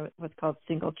using kind of what's called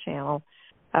single channel.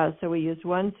 So we use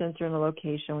one sensor in a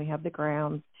location. We have the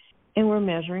grounds, and we're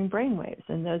measuring brain waves.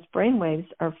 And those brain waves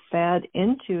are fed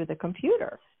into the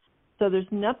computer. So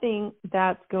there's nothing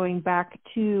that's going back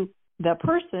to the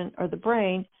person or the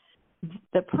brain.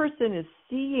 The person is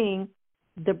seeing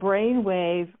the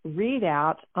brainwave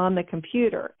readout on the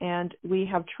computer, and we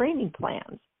have training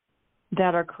plans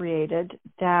that are created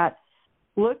that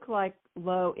look like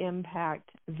low-impact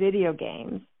video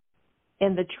games.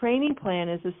 And the training plan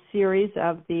is a series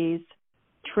of these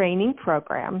training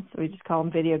programs. We just call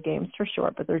them video games for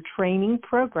short, but they're training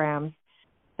programs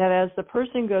that as the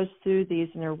person goes through these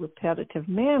in a repetitive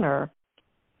manner,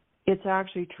 it's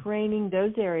actually training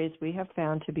those areas we have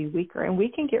found to be weaker. And we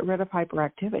can get rid of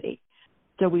hyperactivity.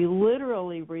 So we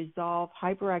literally resolve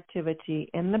hyperactivity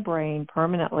in the brain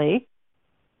permanently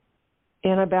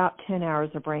in about 10 hours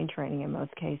of brain training in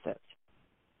most cases.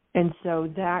 And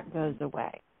so that goes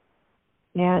away.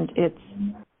 And it's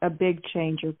a big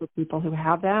changer for people who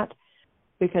have that,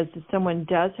 because if someone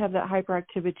does have that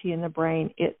hyperactivity in the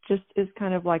brain, it just is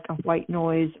kind of like a white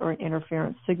noise or an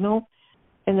interference signal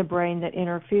in the brain that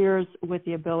interferes with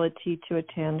the ability to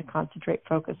attend, concentrate,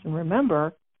 focus, and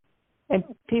remember. And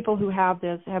people who have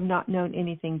this have not known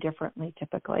anything differently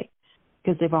typically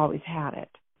because they've always had it.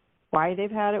 Why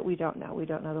they've had it, we don't know. We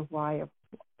don't know the why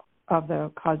of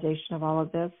the causation of all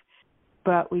of this.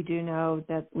 But we do know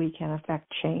that we can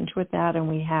affect change with that, and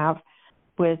we have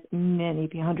with many,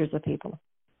 hundreds of people.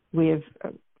 We have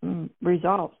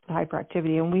resolved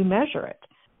hyperactivity, and we measure it.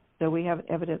 So we have an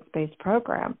evidence-based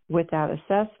program with that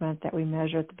assessment that we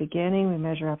measure at the beginning, we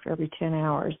measure after every 10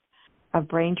 hours of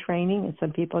brain training, and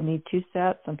some people need 2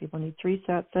 sets, some people need 3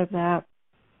 sets of that.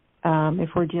 If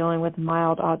we're dealing with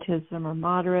mild autism or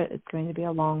moderate, it's going to be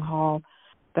a long haul,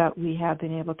 but we have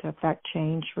been able to affect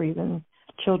change for even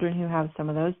children who have some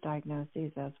of those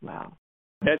diagnoses as well.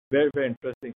 That's very, very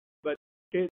interesting. But,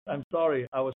 Kate, I'm sorry,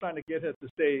 I was trying to get her to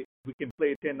say we can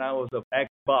play 10 hours of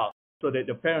Xbox so that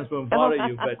the parents won't bother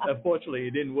you, but unfortunately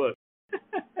it didn't work.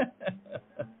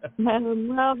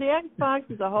 Well, the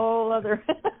Xbox is a whole other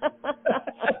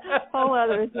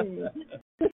thing.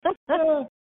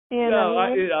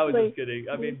 I was just kidding.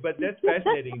 I mean, but that's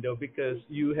fascinating, though, because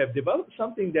you have developed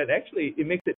something that actually it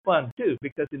makes it fun, too,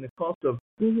 because in the course of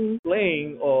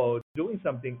playing or doing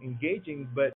something, engaging,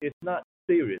 but it's not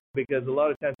serious, because a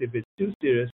lot of times if it's too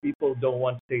serious, people don't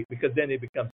want to take it, because then it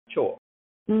becomes a chore.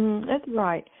 That's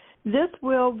right. This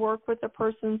will work with the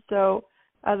person, so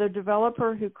the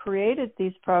developer who created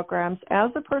these programs,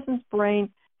 as the person's brain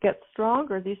gets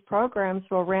stronger, these programs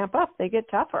will ramp up. They get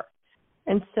tougher.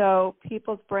 And so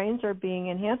people's brains are being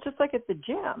enhanced, just like at the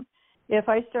gym. If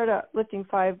I start out lifting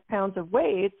 5 pounds of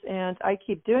weights and I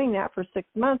keep doing that for 6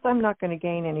 months, I'm not going to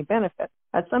gain any benefit.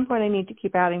 At some point, I need to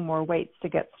keep adding more weights to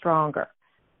get stronger.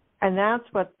 And that's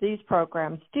what these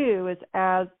programs do, is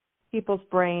as people's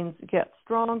brains get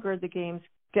stronger, the games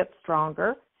get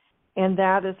stronger. And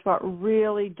that is what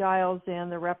really dials in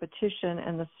the repetition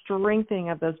and the strengthening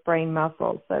of those brain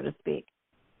muscles, so to speak.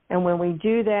 And when we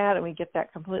do that and we get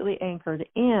that completely anchored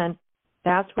in,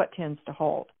 that's what tends to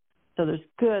hold. So there's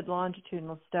good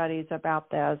longitudinal studies about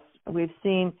this. We've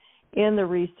seen in the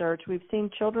research, we've seen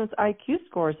children's IQ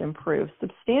scores improve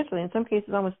substantially, in some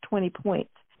cases almost 20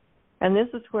 points. And this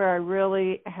is where I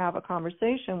really have a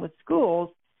conversation with schools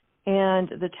and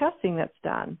the testing that's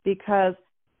done, because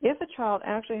if a child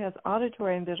actually has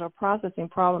auditory and visual processing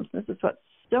problems, this is what's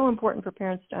so important for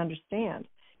parents to understand,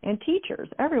 and teachers,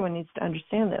 everyone needs to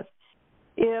understand this.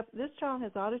 If this child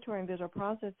has auditory and visual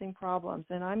processing problems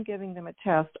and I'm giving them a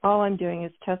test, all I'm doing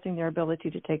is testing their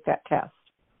ability to take that test.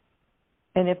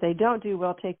 And if they don't do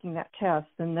well taking that test,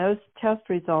 then those test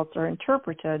results are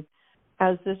interpreted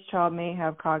as this child may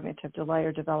have cognitive delay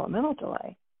or developmental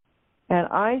delay. And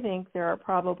I think there are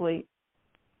probably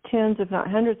tens, if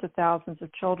not hundreds of thousands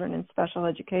of children in special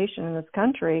education in this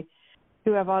country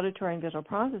who have auditory and visual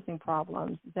processing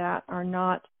problems that are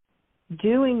not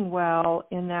doing well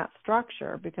in that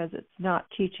structure because it's not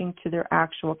teaching to their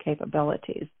actual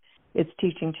capabilities. It's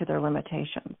teaching to their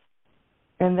limitations.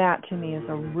 And that, to me, is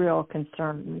a real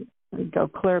concern. We go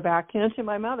clear back, to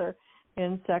my mother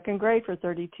in second grade for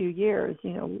 32 years.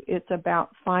 It's about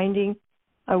finding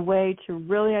a way to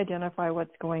really identify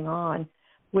what's going on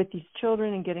with these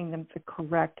children and getting them the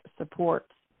correct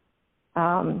supports.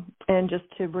 And just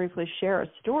to briefly share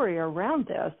a story around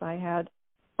this, I had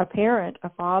a parent, a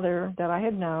father that I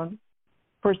had known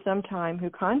for some time who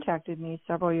contacted me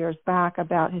several years back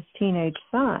about his teenage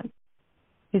son.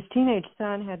 His teenage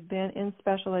son had been in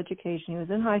special education. He was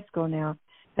in high school now,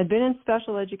 had been in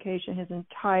special education his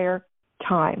entire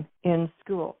time in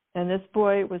school. And this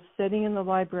boy was sitting in the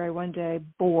library one day,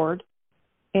 bored,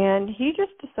 and he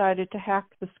just decided to hack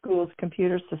the school's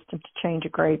computer system to change a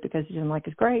grade because he didn't like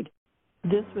his grade.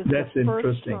 This was the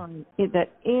first time that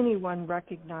anyone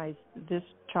recognized this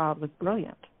child was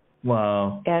brilliant.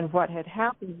 Wow. And what had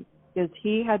happened is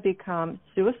he had become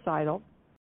suicidal,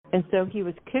 and so he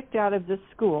was kicked out of this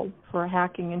school for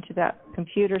hacking into that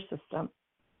computer system.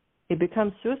 He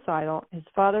becomes suicidal. His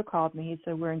father called me. He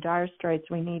said, "We're in dire straits.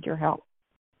 We need your help."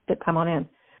 I said, "Come on in."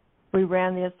 We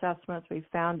ran the assessments. We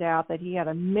found out that he had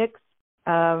a mixed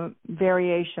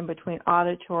variation between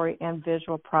auditory and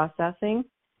visual processing.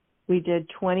 We did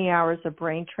 20 hours of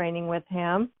brain training with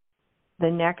him. The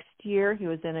next year, he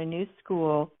was in a new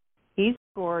school. He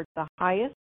scored the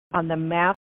highest on the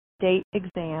math state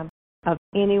exam of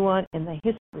anyone in the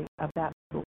history of that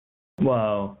school.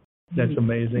 Wow, that's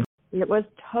amazing. It was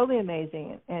totally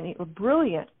amazing, and he was a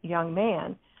brilliant young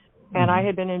man. And I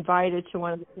had been invited to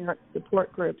one of the parent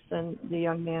support groups, and the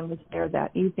young man was there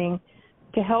that evening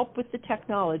to help with the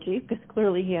technology because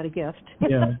clearly he had a gift.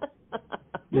 Yeah.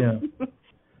 Yeah.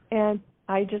 And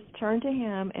I just turned to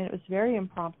him, and it was very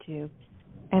impromptu.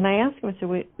 And I asked him, I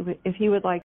said, if he would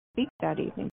like to speak that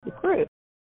evening to the group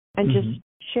and just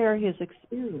share his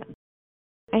experience.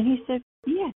 And he said,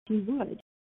 yes, he would.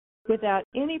 Without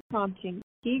any prompting,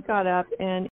 he got up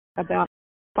and about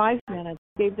 5 minutes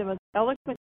gave them an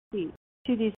eloquent speech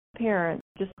to these parents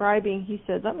describing, he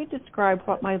said, let me describe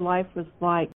what my life was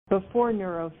like before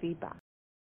neurofeedback.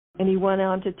 And he went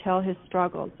on to tell his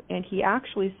struggles. And he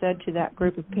actually said to that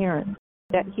group of parents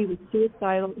that he was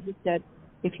suicidal. He said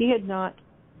if he had not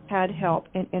had help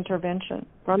and intervention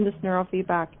from this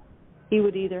neurofeedback, he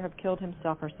would either have killed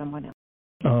himself or someone else.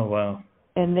 Oh, wow.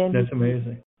 And then that's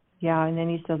amazing. Yeah, and then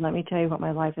he said, let me tell you what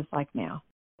my life is like now.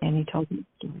 And he told me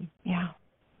the story. Yeah.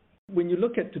 When you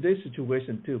look at today's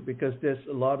situation, too, because there's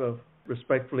a lot of,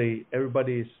 respectfully,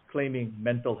 everybody is claiming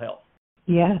mental health.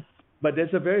 Yes. But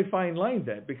there's a very fine line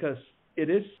there because it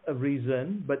is a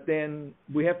reason, but then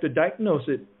we have to diagnose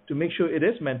it to make sure it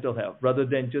is mental health rather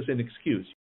than just an excuse.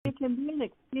 It can be an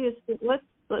excuse, but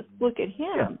let's look at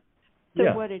him.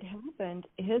 Yeah. So what had happened,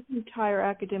 his entire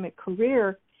academic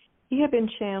career, he had been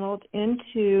channeled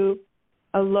into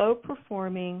a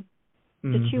low-performing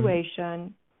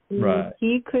situation. Right.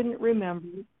 He couldn't remember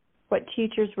what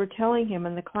teachers were telling him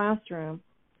in the classroom.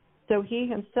 So he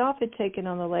himself had taken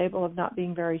on the label of not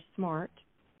being very smart.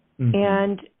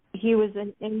 And he was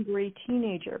an angry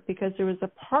teenager because there was a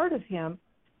part of him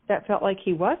that felt like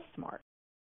he was smart.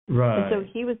 Right. And so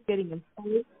he was getting in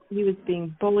fights. He was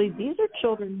being bullied. These are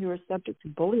children who are subject to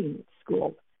bullying at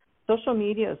school. Social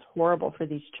media is horrible for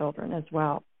these children as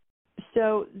well.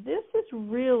 So this is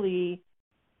really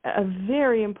a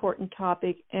very important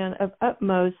topic and of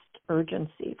utmost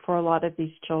urgency for a lot of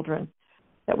these children,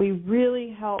 that we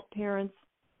really help parents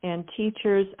and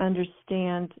teachers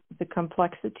understand the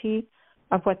complexity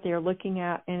of what they're looking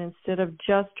at, and instead of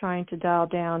just trying to dial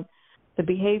down the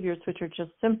behaviors, which are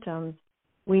just symptoms,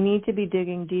 we need to be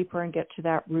digging deeper and get to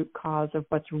that root cause of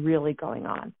what's really going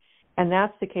on. And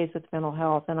that's the case with mental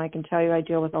health. And I can tell you I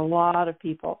deal with a lot of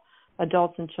people,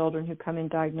 adults and children, who come in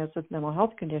diagnosed with mental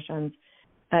health conditions,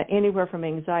 anywhere from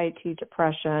anxiety,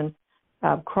 depression,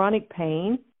 chronic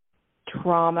pain,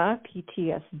 trauma,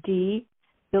 PTSD.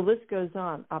 The list goes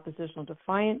on. Oppositional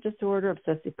defiant disorder,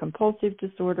 obsessive compulsive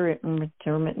disorder,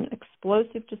 intermittent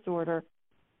explosive disorder.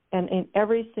 And in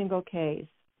every single case,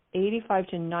 85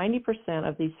 to 90%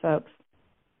 of these folks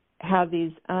have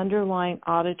these underlying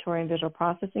auditory and visual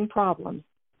processing problems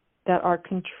that are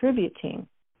contributing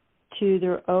to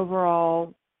their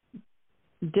overall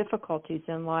difficulties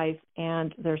in life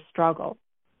and their struggle,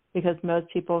 because most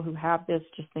people who have this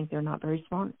just think they're not very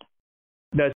smart.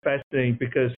 That's fascinating,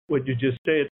 because what you just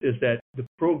said is that the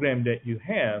program that you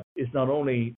have is not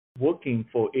only working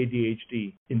for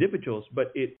ADHD individuals,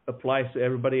 but it applies to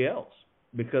everybody else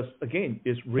because, again,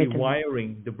 it's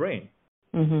rewiring the brain.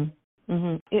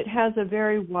 It has a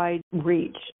very wide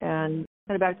reach. And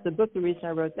kind of back to the book, the reason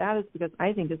I wrote that is because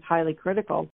I think it's highly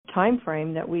critical time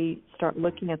frame that we start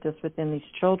looking at this within these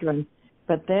children.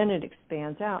 But then it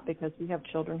expands out because we have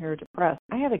children who are depressed.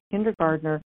 I have a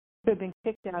kindergartner who had been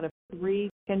kicked out of 3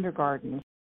 kindergartens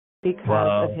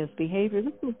because of his behavior.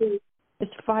 This is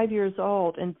 5 years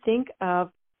old, and think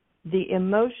of the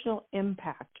emotional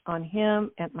impact on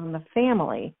him and on the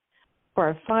family for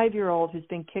a 5-year-old who's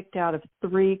been kicked out of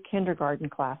 3 kindergarten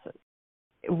classes.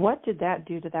 What did that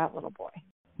do to that little boy?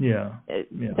 Yeah.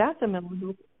 That's a mental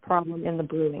health problem in the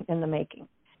brewing, in the making,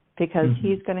 because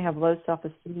he's going to have low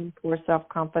self-esteem, poor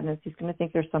self-confidence. He's going to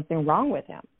think there's something wrong with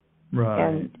him. Right.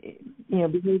 And,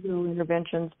 behavioral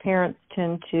interventions, parents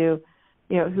tend to,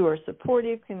 who are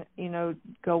supportive can,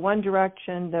 go one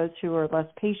direction. Those who are less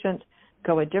patient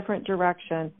go a different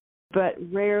direction. But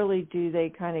rarely do they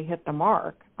kind of hit the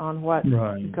mark on what's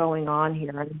going on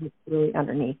here and what's really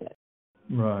underneath it.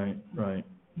 Right.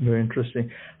 Very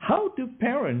interesting. How do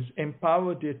parents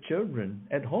empower their children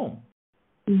at home?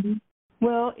 Mm-hmm.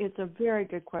 Well, it's a very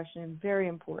good question, very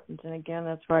important. And again,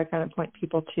 that's where I kind of point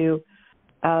people to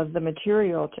the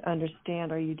material to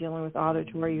understand, are you dealing with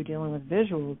auditory, are you dealing with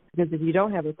visuals? Because if you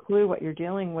don't have a clue what you're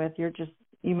dealing with,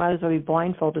 you might as well be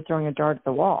blindfolded throwing a dart at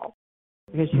the wall,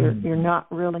 because you're not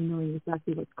really knowing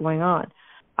exactly what's going on.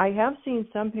 I have seen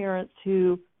some parents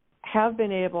who have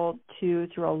been able to,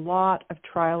 through a lot of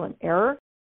trial and error,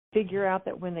 figure out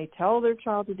that when they tell their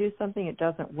child to do something, it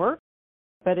doesn't work.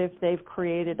 But if they've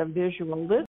created a visual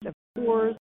list of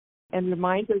chores and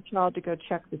remind their child to go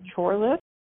check the chore list,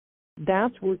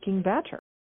 that's working better.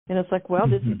 And it's like, well,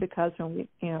 this is because when we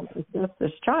assess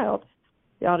this child,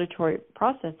 the auditory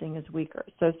processing is weaker.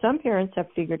 So some parents have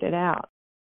figured it out.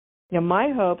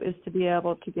 My hope is to be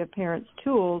able to give parents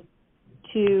tools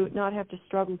to not have to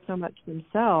struggle so much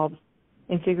themselves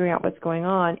in figuring out what's going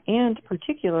on, and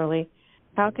particularly,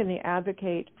 how can they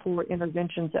advocate for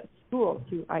interventions at school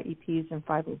through IEPs and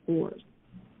 504s?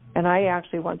 And I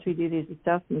actually, once we do these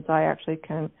assessments, I actually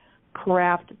can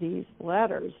craft these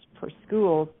letters for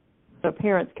schools so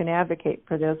parents can advocate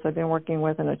for this. I've been working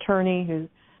with an attorney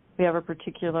we have a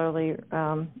particularly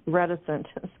reticent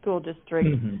school district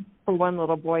for one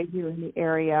little boy here in the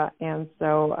area, and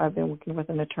so I've been working with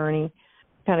an attorney to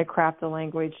kind of craft the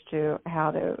language to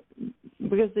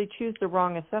because they choose the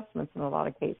wrong assessments in a lot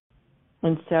of cases.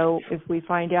 And so if we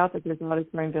find out that there's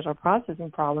auditory and visual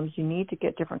processing problems, you need to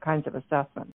get different kinds of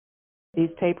assessments. These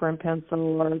paper and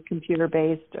pencil or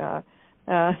computer-based,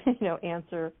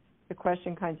 answer the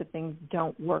question kinds of things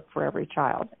don't work for every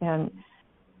child. And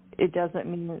it doesn't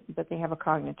mean that they have a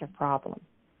cognitive problem.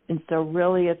 And so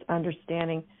really it's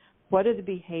understanding, what are the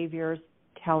behaviors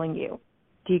telling you?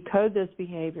 Decode those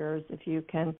behaviors. If you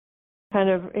can kind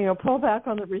of, pull back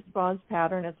on the response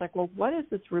pattern, it's like, well, what is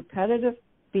this repetitive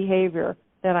behavior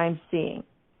that I'm seeing?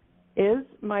 Is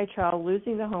my child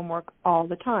losing the homework all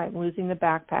the time, losing the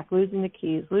backpack, losing the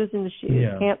keys, losing the shoes,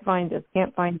 can't find this,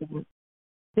 can't find that?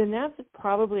 Then that's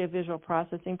probably a visual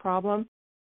processing problem.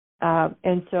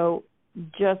 And so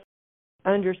just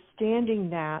understanding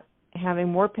that, having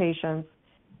more patience,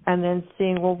 and then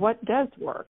seeing, well, what does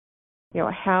work?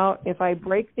 How, if I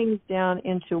break things down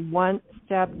into one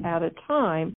step at a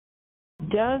time,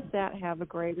 does that have a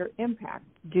greater impact?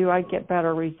 Do I get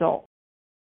better results?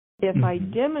 If I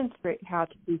demonstrate how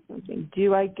to do something,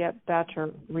 do I get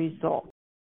better results?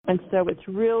 And so it's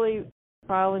really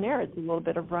trial and error. It's a little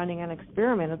bit of running an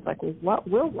experiment. It's like, well, what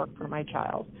will work for my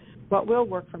child? What will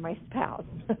work for my spouse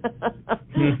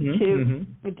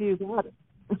to do better?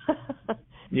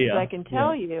 I can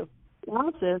tell you,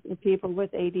 lots of people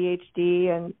with ADHD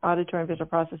and auditory and visual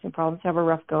processing problems have a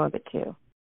rough go of it too.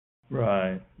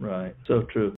 Right. So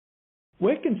true.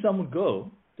 Where can someone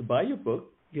go to buy your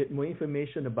book, get more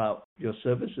information about your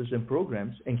services and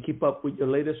programs, and keep up with your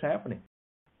latest happening?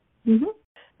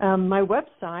 My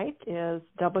website is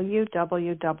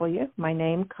my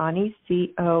name, Connie,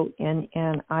 CONNIE,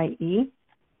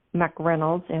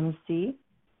 McReynolds,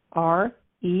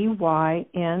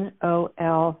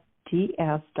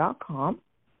 McReynolds.com.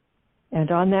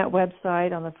 And on that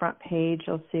website, on the front page,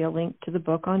 you'll see a link to the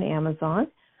book on Amazon.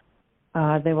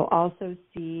 They will also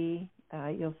see,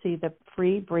 you'll see the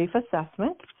free brief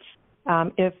assessment.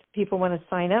 If people want to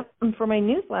sign up for my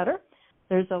newsletter,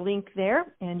 there's a link there,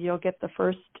 and you'll get the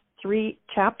first 3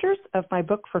 chapters of my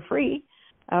book for free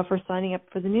for signing up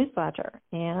for the newsletter.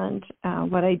 And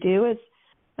what I do is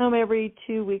every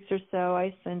 2 weeks or so,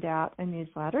 I send out a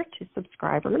newsletter to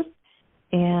subscribers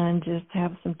and just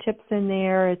have some tips in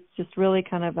there. It's just really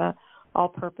kind of a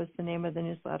all-purpose. The name of the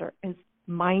newsletter is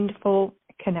Mindful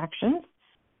Connections,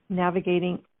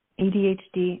 Navigating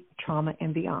ADHD, Trauma,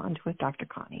 and Beyond with Dr.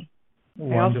 Connie.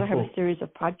 Wonderful. I also have a series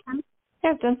of podcasts.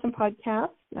 I've done some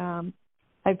podcasts.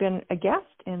 I've been a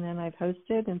guest, and then I've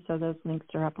hosted, and so those links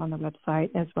are up on the website,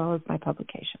 as well as my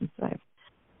publications that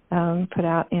I've put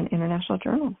out in international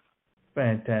journals.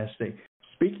 Fantastic.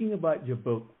 Speaking about your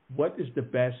book, what is the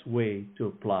best way to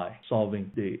apply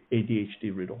solving the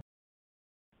ADHD riddle?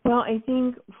 Well, I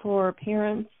think for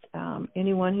parents,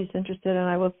 anyone who's interested, and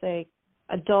I will say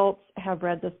adults have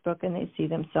read this book and they see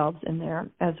themselves in there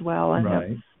as well and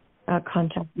Right. have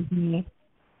contacted me.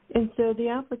 And so the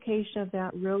application of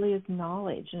that really is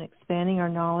knowledge and expanding our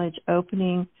knowledge,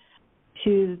 opening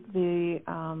to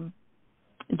the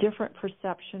different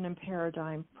perception and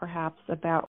paradigm, perhaps,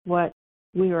 about what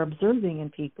we are observing in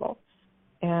people,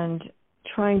 and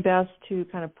trying best to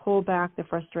kind of pull back the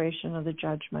frustration of the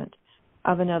judgment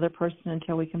of another person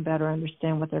until we can better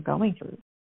understand what they're going through.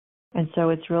 And so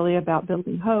it's really about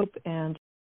building hope and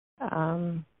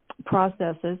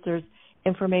processes. There's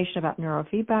information about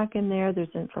neurofeedback in there. There's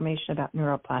information about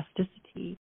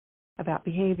neuroplasticity, about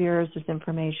behaviors. There's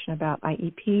information about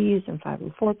IEPs and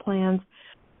 504 plans.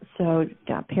 So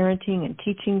parenting and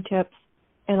teaching tips,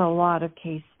 and a lot of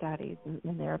case studies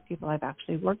in there of people I've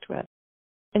actually worked with.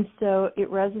 And so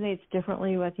it resonates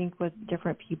differently, I think, with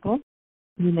different people.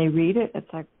 When they read it,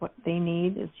 it's like what they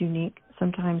need is unique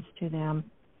sometimes to them.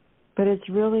 But it's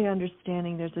really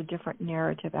understanding there's a different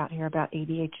narrative out here about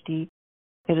ADHD.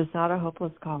 It is not a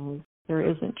hopeless cause. There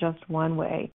isn't just one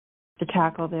way to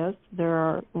tackle this. There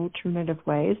are alternative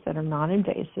ways that are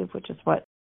non-invasive, which is what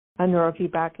a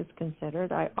neurofeedback is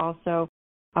considered. I also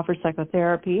offer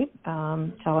psychotherapy,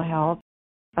 telehealth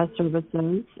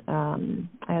services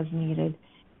as needed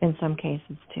in some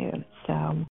cases too.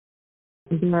 So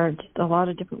there are just a lot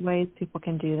of different ways people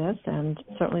can do this, and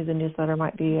certainly the newsletter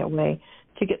might be a way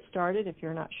to get started. If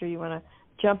you're not sure you want to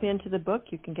jump into the book,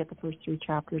 you can get the first 3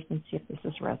 chapters and see if this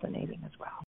is resonating as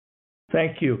well.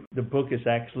 Thank you. The book is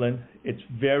excellent. It's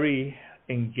very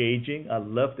engaging. I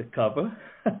love the cover.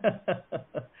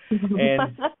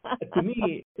 And to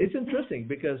me, it's interesting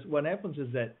because what happens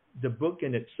is that the book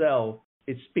in itself,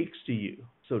 it speaks to you,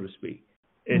 so to speak.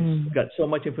 It's got so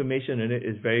much information in it.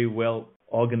 It's very well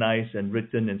organized and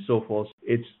written and so forth.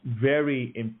 It's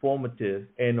very informative.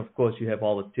 And, of course, you have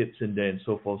all the tips in there and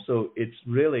so forth. So it's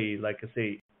really, like I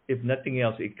say, if nothing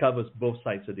else, it covers both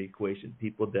sides of the equation,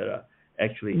 people that are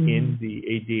actually in the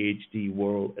ADHD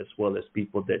world as well as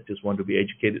people that just want to be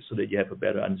educated so that you have a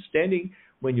better understanding.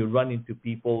 When you run into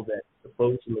people that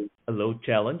supposedly a low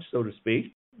challenge, so to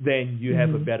speak, then you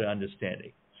have a better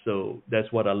understanding. So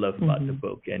that's what I love about the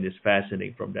book, and it's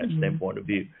fascinating from that standpoint of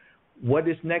view. What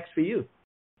is next for you?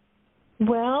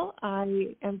 Well,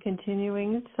 I am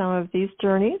continuing some of these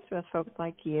journeys with folks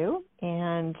like you,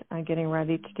 and I'm getting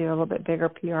ready to do a little bit bigger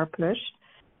PR push.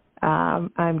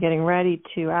 I'm getting ready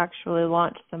to actually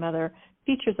launch some other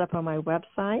features up on my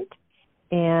website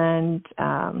and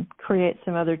create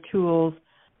some other tools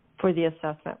for the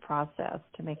assessment process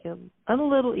to make it a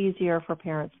little easier for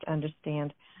parents to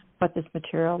understand what this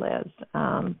material is.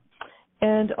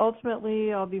 And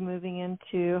ultimately, I'll be moving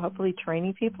into hopefully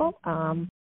training people.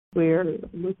 We're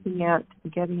looking at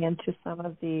getting into some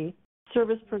of the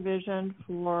service provision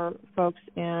for folks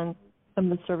in some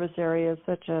of the service areas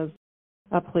such as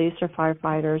police or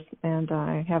firefighters, and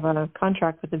I have a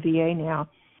contract with the VA now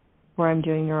where I'm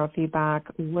doing neurofeedback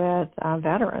with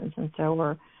veterans, and so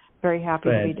we're very happy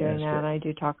to be doing that. I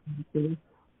do talk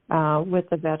with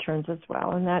the veterans as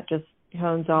well, and that just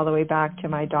hones all the way back to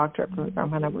my doctorate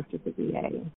program when I worked at the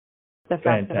VA. The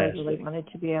fact that I really wanted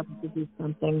to be able to do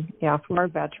something, for our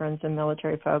veterans and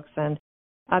military folks and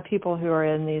people who are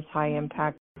in these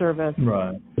high-impact service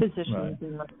positions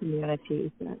in our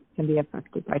communities that can be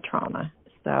affected by trauma.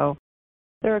 So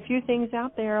there are a few things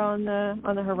out there on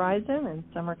the horizon, and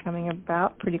some are coming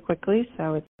about pretty quickly.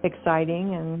 So it's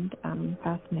exciting and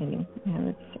fascinating, and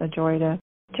it's a joy to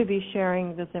be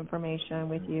sharing this information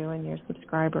with you and your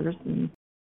subscribers. And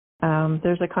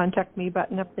there's a contact me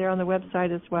button up there on the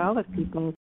website as well if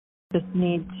people just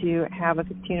need to have a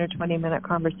 15 or 20-minute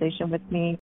conversation with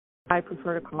me. I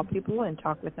prefer to call people and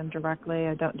talk with them directly.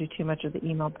 I don't do too much of the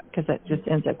email because it just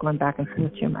ends up going back and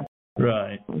forth too much.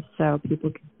 Right. So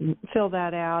people can fill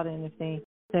that out, and if they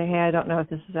say, hey, I don't know if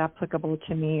this is applicable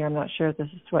to me, or I'm not sure if this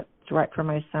is what's right for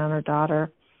my son or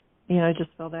daughter,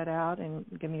 just fill that out and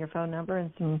give me your phone number,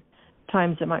 and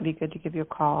sometimes it might be good to give you a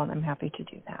call, and I'm happy to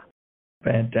do that.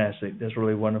 Fantastic. That's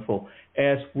really wonderful.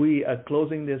 As we are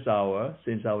closing this hour,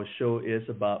 since our show is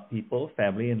about people,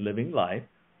 family, and living life,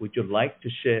 would you like to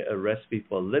share a recipe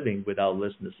for living with our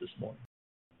listeners this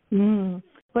morning?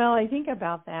 Well, I think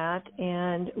about that,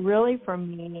 and really for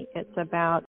me, it's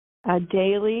about a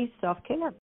daily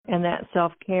self-care, and that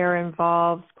self-care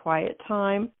involves quiet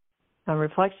time, some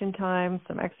reflection time,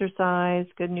 some exercise,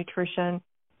 good nutrition,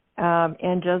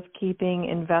 and just keeping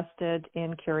invested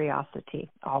in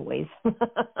curiosity always.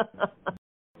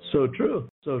 So true,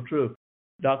 so true.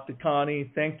 Dr. Connie,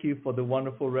 thank you for the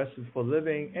wonderful recipe for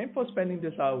living and for spending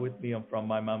this hour with me on From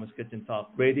My Mama's Kitchen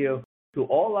Talk Radio. To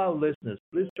all our listeners,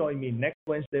 please join me next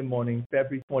Wednesday morning,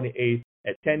 February 28th,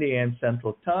 at 10 a.m.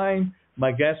 Central Time.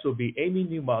 My guest will be Amy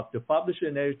Newmark, the publisher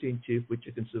and editor-in-chief with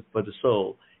Chicken Soup for the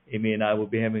Soul. Amy and I will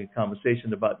be having a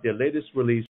conversation about their latest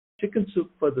release, Chicken Soup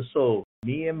for the Soul,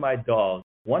 Me and My Dog,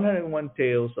 101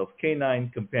 Tales of Canine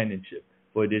Companionship.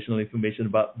 For additional information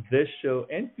about this show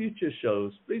and future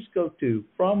shows, please go to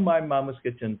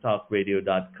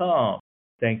FromMyMamaskitchenTalkRadio.com.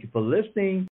 Thank you for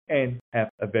listening and have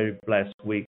a very blessed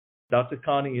week. Dr.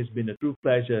 Connie, it's been a true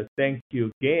pleasure. Thank you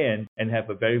again and have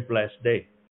a very blessed day.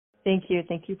 Thank you.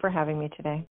 Thank you for having me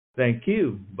today. Thank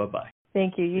you. Bye-bye.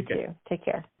 Thank you. You too. Take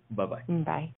care. Bye-bye.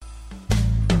 Bye.